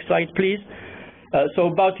made. Next slide, please. So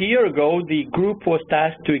about a year ago, the group was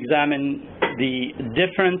tasked to examine the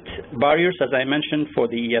different barriers, as I mentioned, for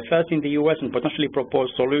the EFS in the U.S. and potentially propose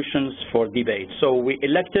solutions for debate. So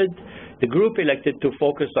the group elected to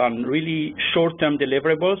focus on really short-term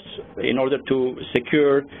deliverables in order to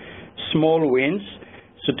secure small wins,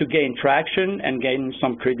 so to gain traction and gain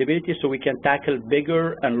some credibility so we can tackle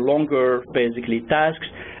bigger and longer, basically, tasks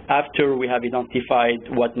after we have identified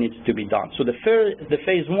what needs to be done. So the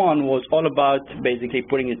phase one was all about basically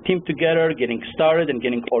putting a team together, getting started and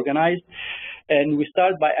getting organized. And we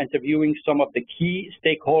started by interviewing some of the key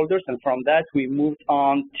stakeholders, and from that we moved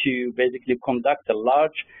on to basically conduct a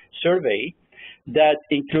large survey that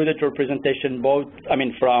included representation both,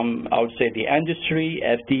 from, I would say, the industry,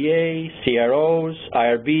 FDA, CROs,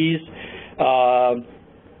 IRBs,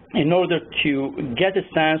 in order to get a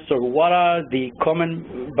sense of what are the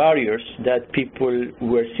common barriers that people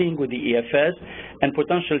were seeing with the EFS, and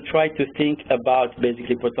potentially try to think about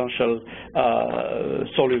basically potential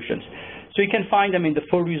solutions. So you can find the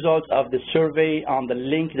full results of the survey on the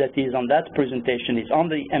link that is on that presentation. It's on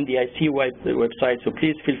the MDIC website, so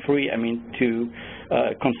please feel free to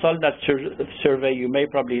consult that survey. You may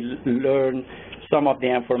probably learn some of the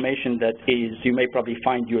information that you may probably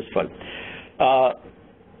find useful.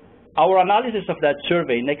 Our analysis of that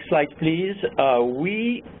survey, next slide please,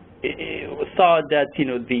 we thought that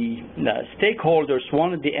the stakeholders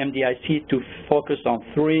wanted the MDIC to focus on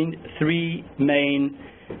three main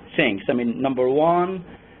things. Number one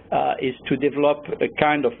is to develop a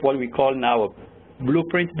kind of what we call now a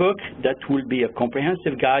blueprint book that will be a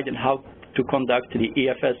comprehensive guide on how to conduct the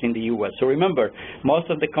EFS in the U.S. So remember, most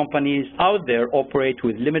of the companies out there operate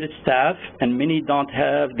with limited staff, and many don't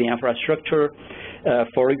have the infrastructure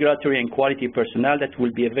for regulatory and quality personnel that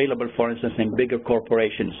will be available, for instance, in bigger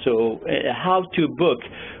corporations. So how to book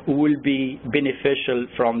will be beneficial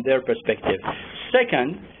from their perspective.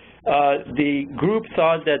 Second, the group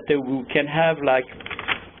thought that we can have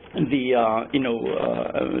the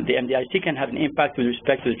MDIC can have an impact with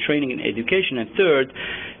respect to the training and education. And third,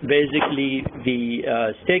 basically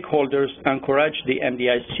the stakeholders encourage the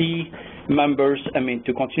MDIC members,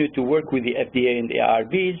 to continue to work with the FDA and the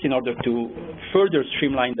IRBs in order to further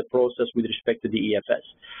streamline the process with respect to the EFS.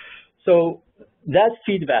 So that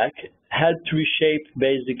feedback helped reshape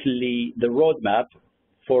basically the roadmap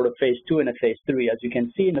for a phase 2 and a phase 3. As you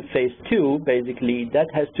can see in the phase 2, basically that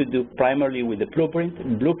has to do primarily with the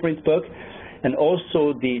blueprint book, and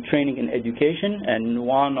also the training and education. And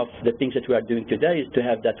one of the things that we are doing today is to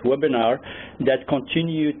have that webinar that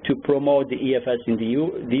continue to promote the EFS in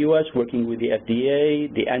the U.S., working with the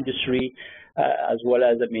FDA, the industry, as well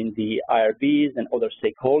as the IRBs and other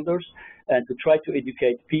stakeholders. and to try to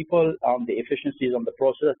educate people on the efficiencies on the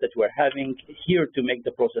process that we're having here to make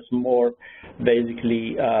the process more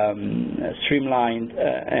basically streamlined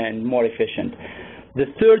and more efficient. The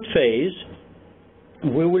third phase,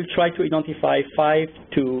 we will try to identify 5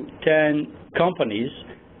 to 10 companies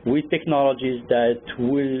with technologies that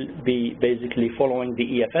will be basically following the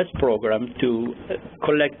EFS program to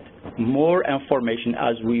collect more information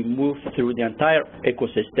as we move through the entire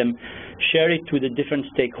ecosystem, share it to the different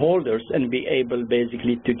stakeholders, and be able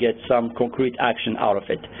basically to get some concrete action out of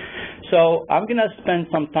it. So I'm going to spend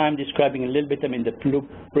some time describing a little bit the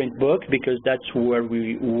blueprint book, because that's where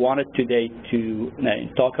we wanted today to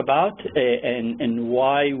talk about and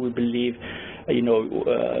why we believe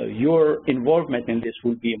your involvement in this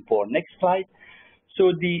will be important. Next slide.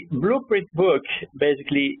 So the blueprint book,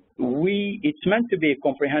 basically, it's meant to be a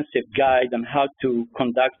comprehensive guide on how to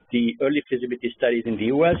conduct the early feasibility studies in the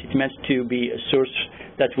U.S. It's meant to be a source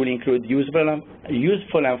that will include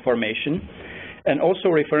useful information and also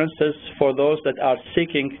references for those that are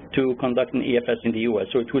seeking to conduct an EFS in the U.S.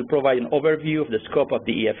 So it will provide an overview of the scope of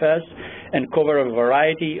the EFS and cover a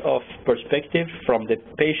variety of perspectives from the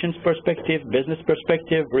patient's perspective, business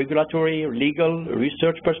perspective, regulatory, legal,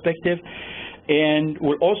 research perspective, and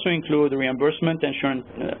will also include the reimbursement insurance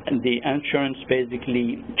and the insurance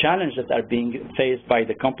basically challenges that are being faced by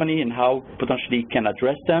the company and how potentially can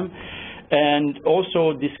address them, and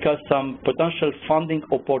also discuss some potential funding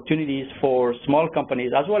opportunities for small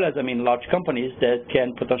companies as well as large companies that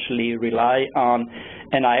can potentially rely on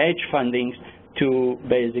NIH funding to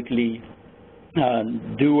basically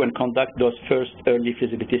do and conduct those first early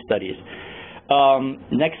feasibility studies.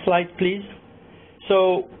 Next slide, please.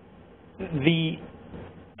 So the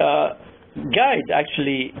guide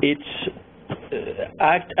actually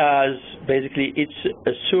act as basically it's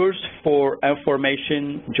a source for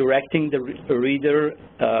information directing the reader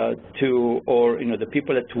or the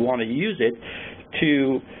people that want to use it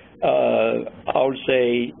to I would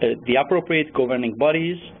say the appropriate governing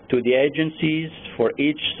bodies, to the agencies for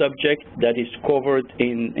each subject that is covered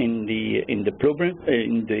in the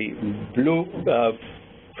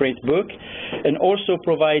blueprint book, and also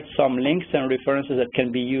provide some links and references that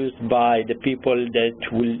can be used by the people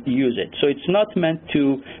that will use it. So it's not meant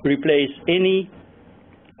to replace any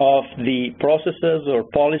of the processes or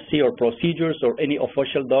policy or procedures or any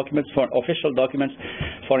official documents,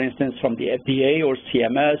 for instance, from the FDA or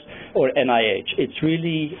CMS or NIH. It's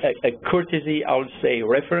really a courtesy, I would say,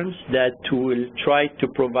 reference that will try to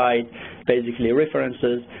provide basically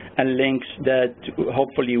references and links that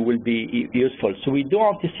hopefully will be useful. So we do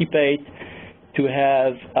anticipate to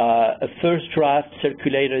have a first draft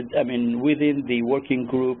circulated, within the working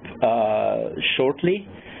group shortly.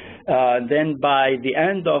 Then by the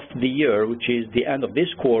end of the year, which is the end of this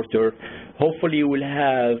quarter, hopefully we'll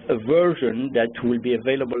have a version that will be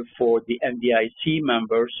available for the MDIC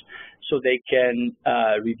members so they can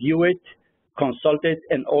review it, consult it,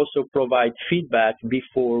 and also provide feedback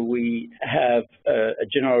before we have a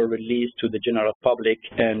general release to the general public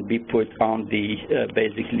and be put on the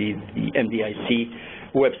basically the MDIC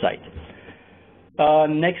website.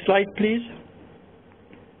 Next slide, please.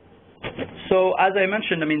 So as I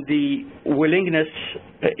mentioned, the willingness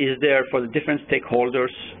is there for the different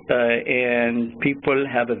stakeholders and people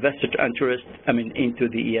have a vested interest, into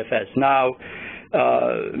the EFS. Now,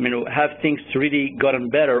 have things really gotten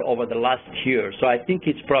better over the last year. So I think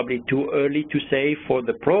it's probably too early to say for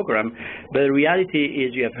the program, but the reality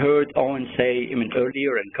is you have heard Owen say,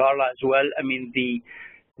 earlier, and Carla as well,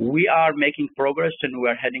 we are making progress and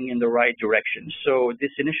we're heading in the right direction. So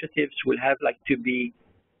these initiatives will have to be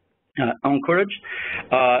encouraged.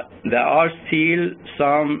 There are still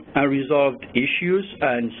some unresolved issues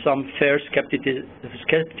and some fair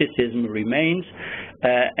skepticism remains,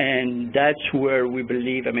 and that's where we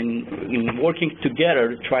believe, in working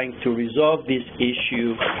together, trying to resolve this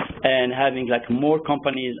issue and having more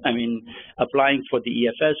companies, applying for the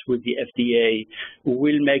EFS with the FDA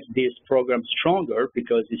will make this program stronger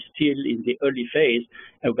because it's still in the early phase,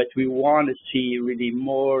 but we want to see really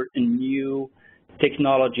more new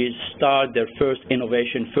technologies start their first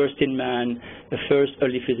innovation, first in man, the first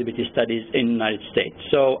early feasibility studies in the United States.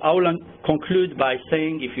 So I will conclude by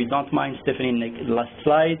saying, if you don't mind, Stephanie, the last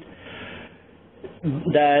slide,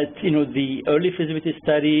 that the early feasibility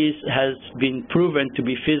studies has been proven to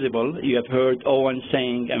be feasible. You have heard Owen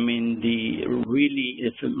saying,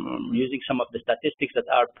 using some of the statistics that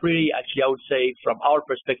are pretty, actually, I would say, from our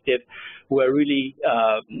perspective, were really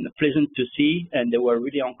pleasant to see, and they were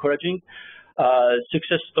really encouraging.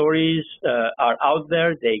 Success stories are out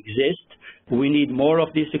there, they exist. We need more of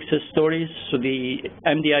these success stories, so the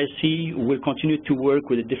MDIC will continue to work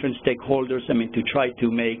with the different stakeholders, to try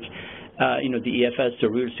to make the EFS a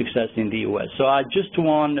real success in the U.S. So I just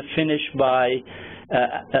want to finish by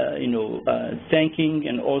thanking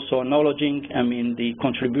and also acknowledging, the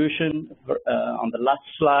contribution on the last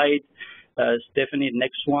slide. Stephanie,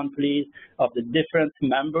 next one, please, of the different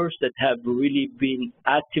members that have really been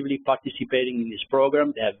actively participating in this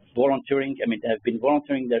program. They have volunteering, they have been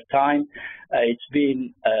volunteering their time. It's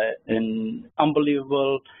been an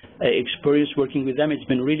unbelievable experience working with them. It's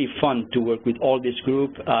been really fun to work with all this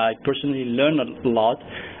group. I personally learned a lot,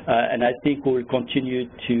 and I think we will continue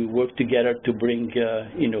to work together to bring,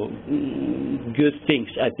 good things,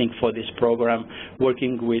 I think, for this program,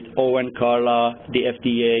 working with Owen, Carla, the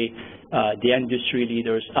FDA, the industry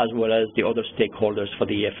leaders, as well as the other stakeholders for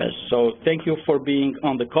the EFS. So thank you for being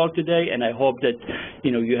on the call today, and I hope that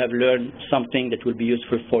you have learned something that will be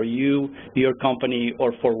useful for you, your company,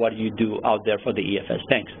 or for what you do out there for the EFS.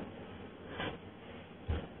 Thanks.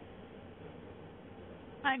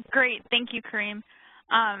 Great, thank you, Karim.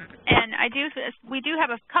 And we do have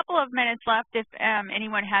a couple of minutes left. If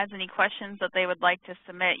anyone has any questions that they would like to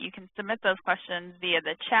submit, you can submit those questions via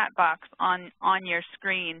the chat box on your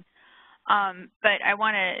screen. But I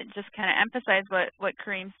want to just kind of emphasize what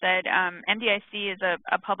Karim said. MDIC is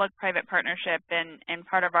a public-private partnership, and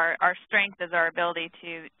part of our strength is our ability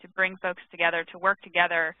to bring folks together, to work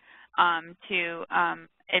together to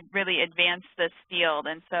really advance this field.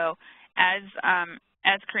 And so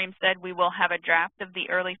as Karim said, we will have a draft of the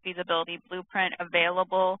early feasibility blueprint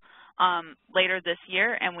available later this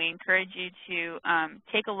year, and we encourage you to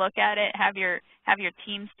take a look at it, have your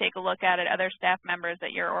teams take a look at it, other staff members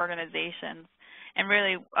at your organizations, and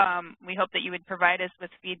really we hope that you would provide us with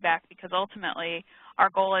feedback, because ultimately our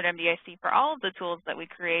goal at MDIC for all of the tools that we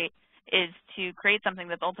create is to create something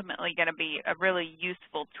that's ultimately going to be a really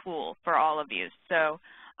useful tool for all of you. So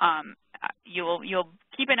you'll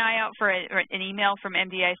keep an eye out for an email from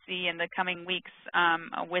MDIC in the coming weeks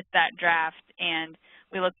with that draft, and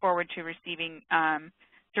we look forward to receiving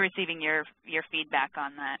your feedback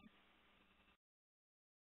on that.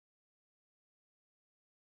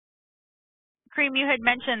 Karim, you had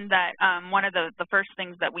mentioned that one of the first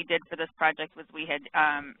things that we did for this project was we had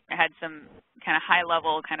had some kind of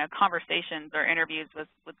high-level kind of conversations or interviews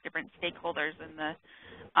with different stakeholders in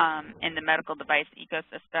the medical device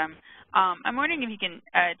ecosystem. I'm wondering if you can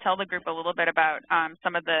tell the group a little bit about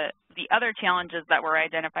some of the other challenges that were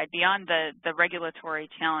identified beyond the regulatory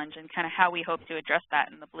challenge, and kind of how we hope to address that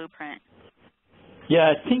in the blueprint.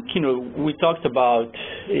 Yeah, I think, we talked about,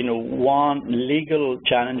 one, legal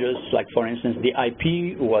challenges, like, for instance, the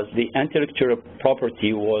IP was, the intellectual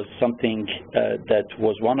property was something that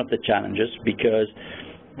was one of the challenges, because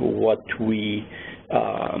what we,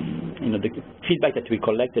 the feedback that we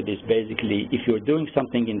collected is basically, if you're doing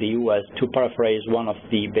something in the U.S., to paraphrase one of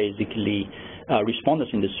the basically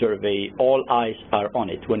respondents in the survey, all eyes are on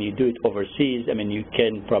it. When you do it overseas, you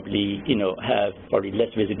can probably, have probably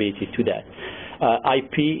less visibility to that.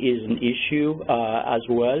 IP is an issue as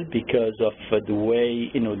well, because of the way,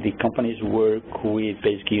 the companies work with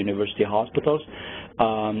basically university hospitals.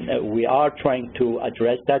 We are trying to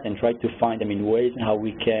address that and try to find, ways in how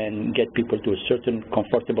we can get people to a certain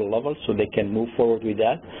comfortable level so they can move forward with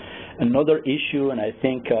that. Another issue, and I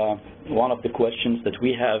think one of the questions that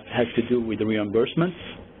we have has to do with the reimbursement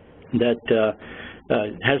that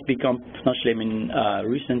has become potentially,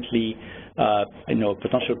 recently,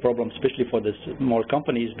 potential problem, especially for the small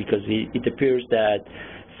companies, because it appears that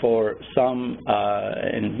for some,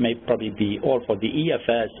 and may probably be all for the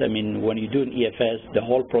EFS, when you do an EFS, the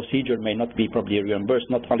whole procedure may not be probably reimbursed,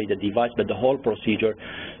 not only the device, but the whole procedure.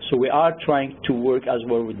 So we are trying to work as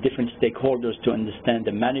well with different stakeholders to understand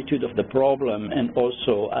the magnitude of the problem, and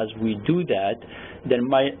also as we do that, there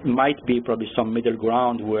might be probably some middle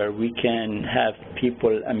ground where we can have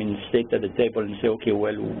people, sit at the table and say, okay,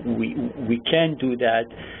 well, we can do that,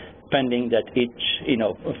 pending that each,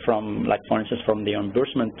 from, like, for instance, from the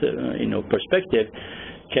reimbursement, perspective,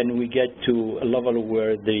 can we get to a level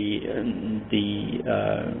where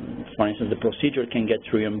for instance, the procedure can get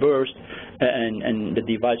reimbursed, and the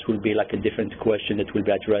device will be like a different question that will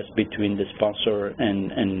be addressed between the sponsor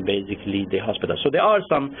and basically the hospital. So there are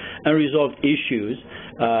some unresolved issues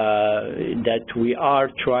that we are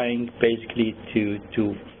trying basically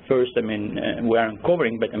to first, we are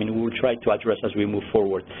uncovering, but we will try to address as we move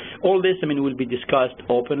forward. All this, will be discussed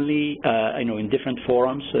openly, in different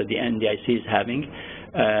forums the NDIC is having,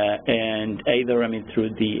 and either, through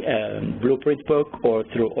the blueprint book or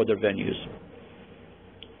through other venues.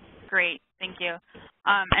 Great. Thank you.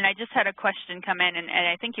 And I just had a question come in, and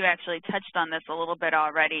I think you actually touched on this a little bit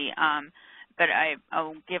already, but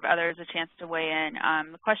I'll give others a chance to weigh in.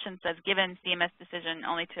 The question says, given CMS decision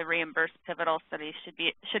only to reimburse pivotal studies,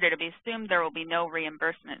 should it be assumed there will be no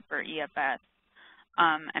reimbursement for EFS?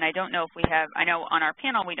 And I don't know if we have, I know on our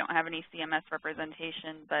panel we don't have any CMS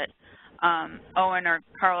representation, but Owen or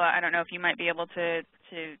Carla, I don't know if you might be able to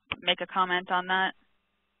make a comment on that.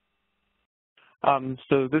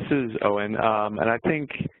 So this is Owen, and I think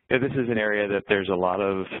this is an area that there's a lot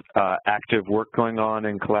of active work going on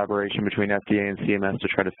in collaboration between FDA and CMS to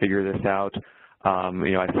try to figure this out.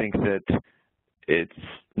 I think that it's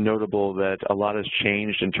notable that a lot has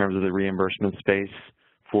changed in terms of the reimbursement space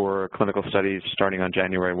for clinical studies starting on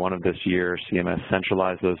January 1 of this year. CMS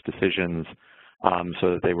centralized those decisions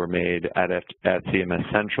so that they were made at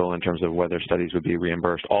CMS Central in terms of whether studies would be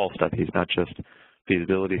reimbursed, all studies, not just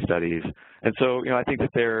feasibility studies. And so, I think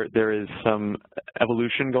that there is some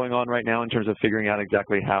evolution going on right now in terms of figuring out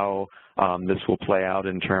exactly how this will play out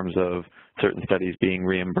in terms of certain studies being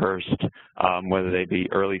reimbursed, whether they be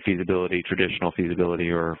early feasibility, traditional feasibility,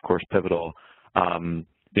 or of course pivotal.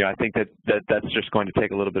 I think that's just going to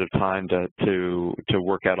take a little bit of time to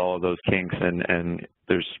work out all of those kinks, and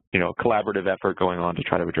there's a collaborative effort going on to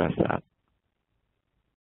try to address that.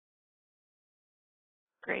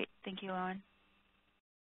 Great, thank you, Owen.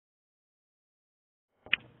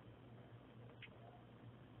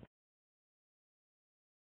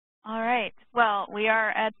 All right. Well, we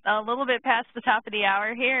are at a little bit past the top of the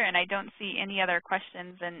hour here, and I don't see any other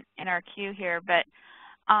questions in our queue here. But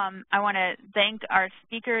I want to thank our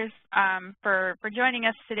speakers for joining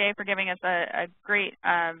us today, for giving us a great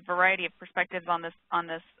variety of perspectives on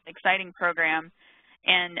this exciting program.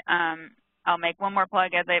 And I'll make one more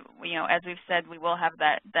plug. As we've said, we will have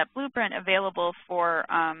that blueprint available for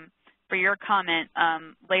your comment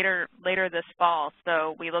later this fall.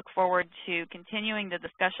 So we look forward to continuing the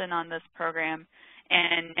discussion on this program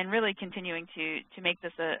and really continuing to make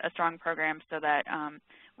this a strong program so that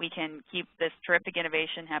we can keep this terrific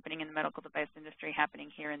innovation happening in the medical device industry happening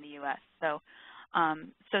here in the U.S. So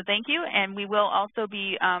thank you, and we will also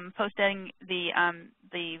be posting the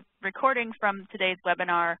recording from today's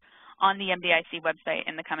webinar on the MDIC website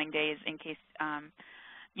in the coming days in case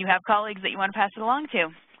you have colleagues that you want to pass it along to.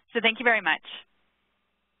 So thank you very much.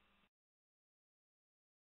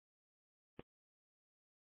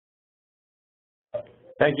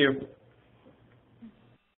 Thank you.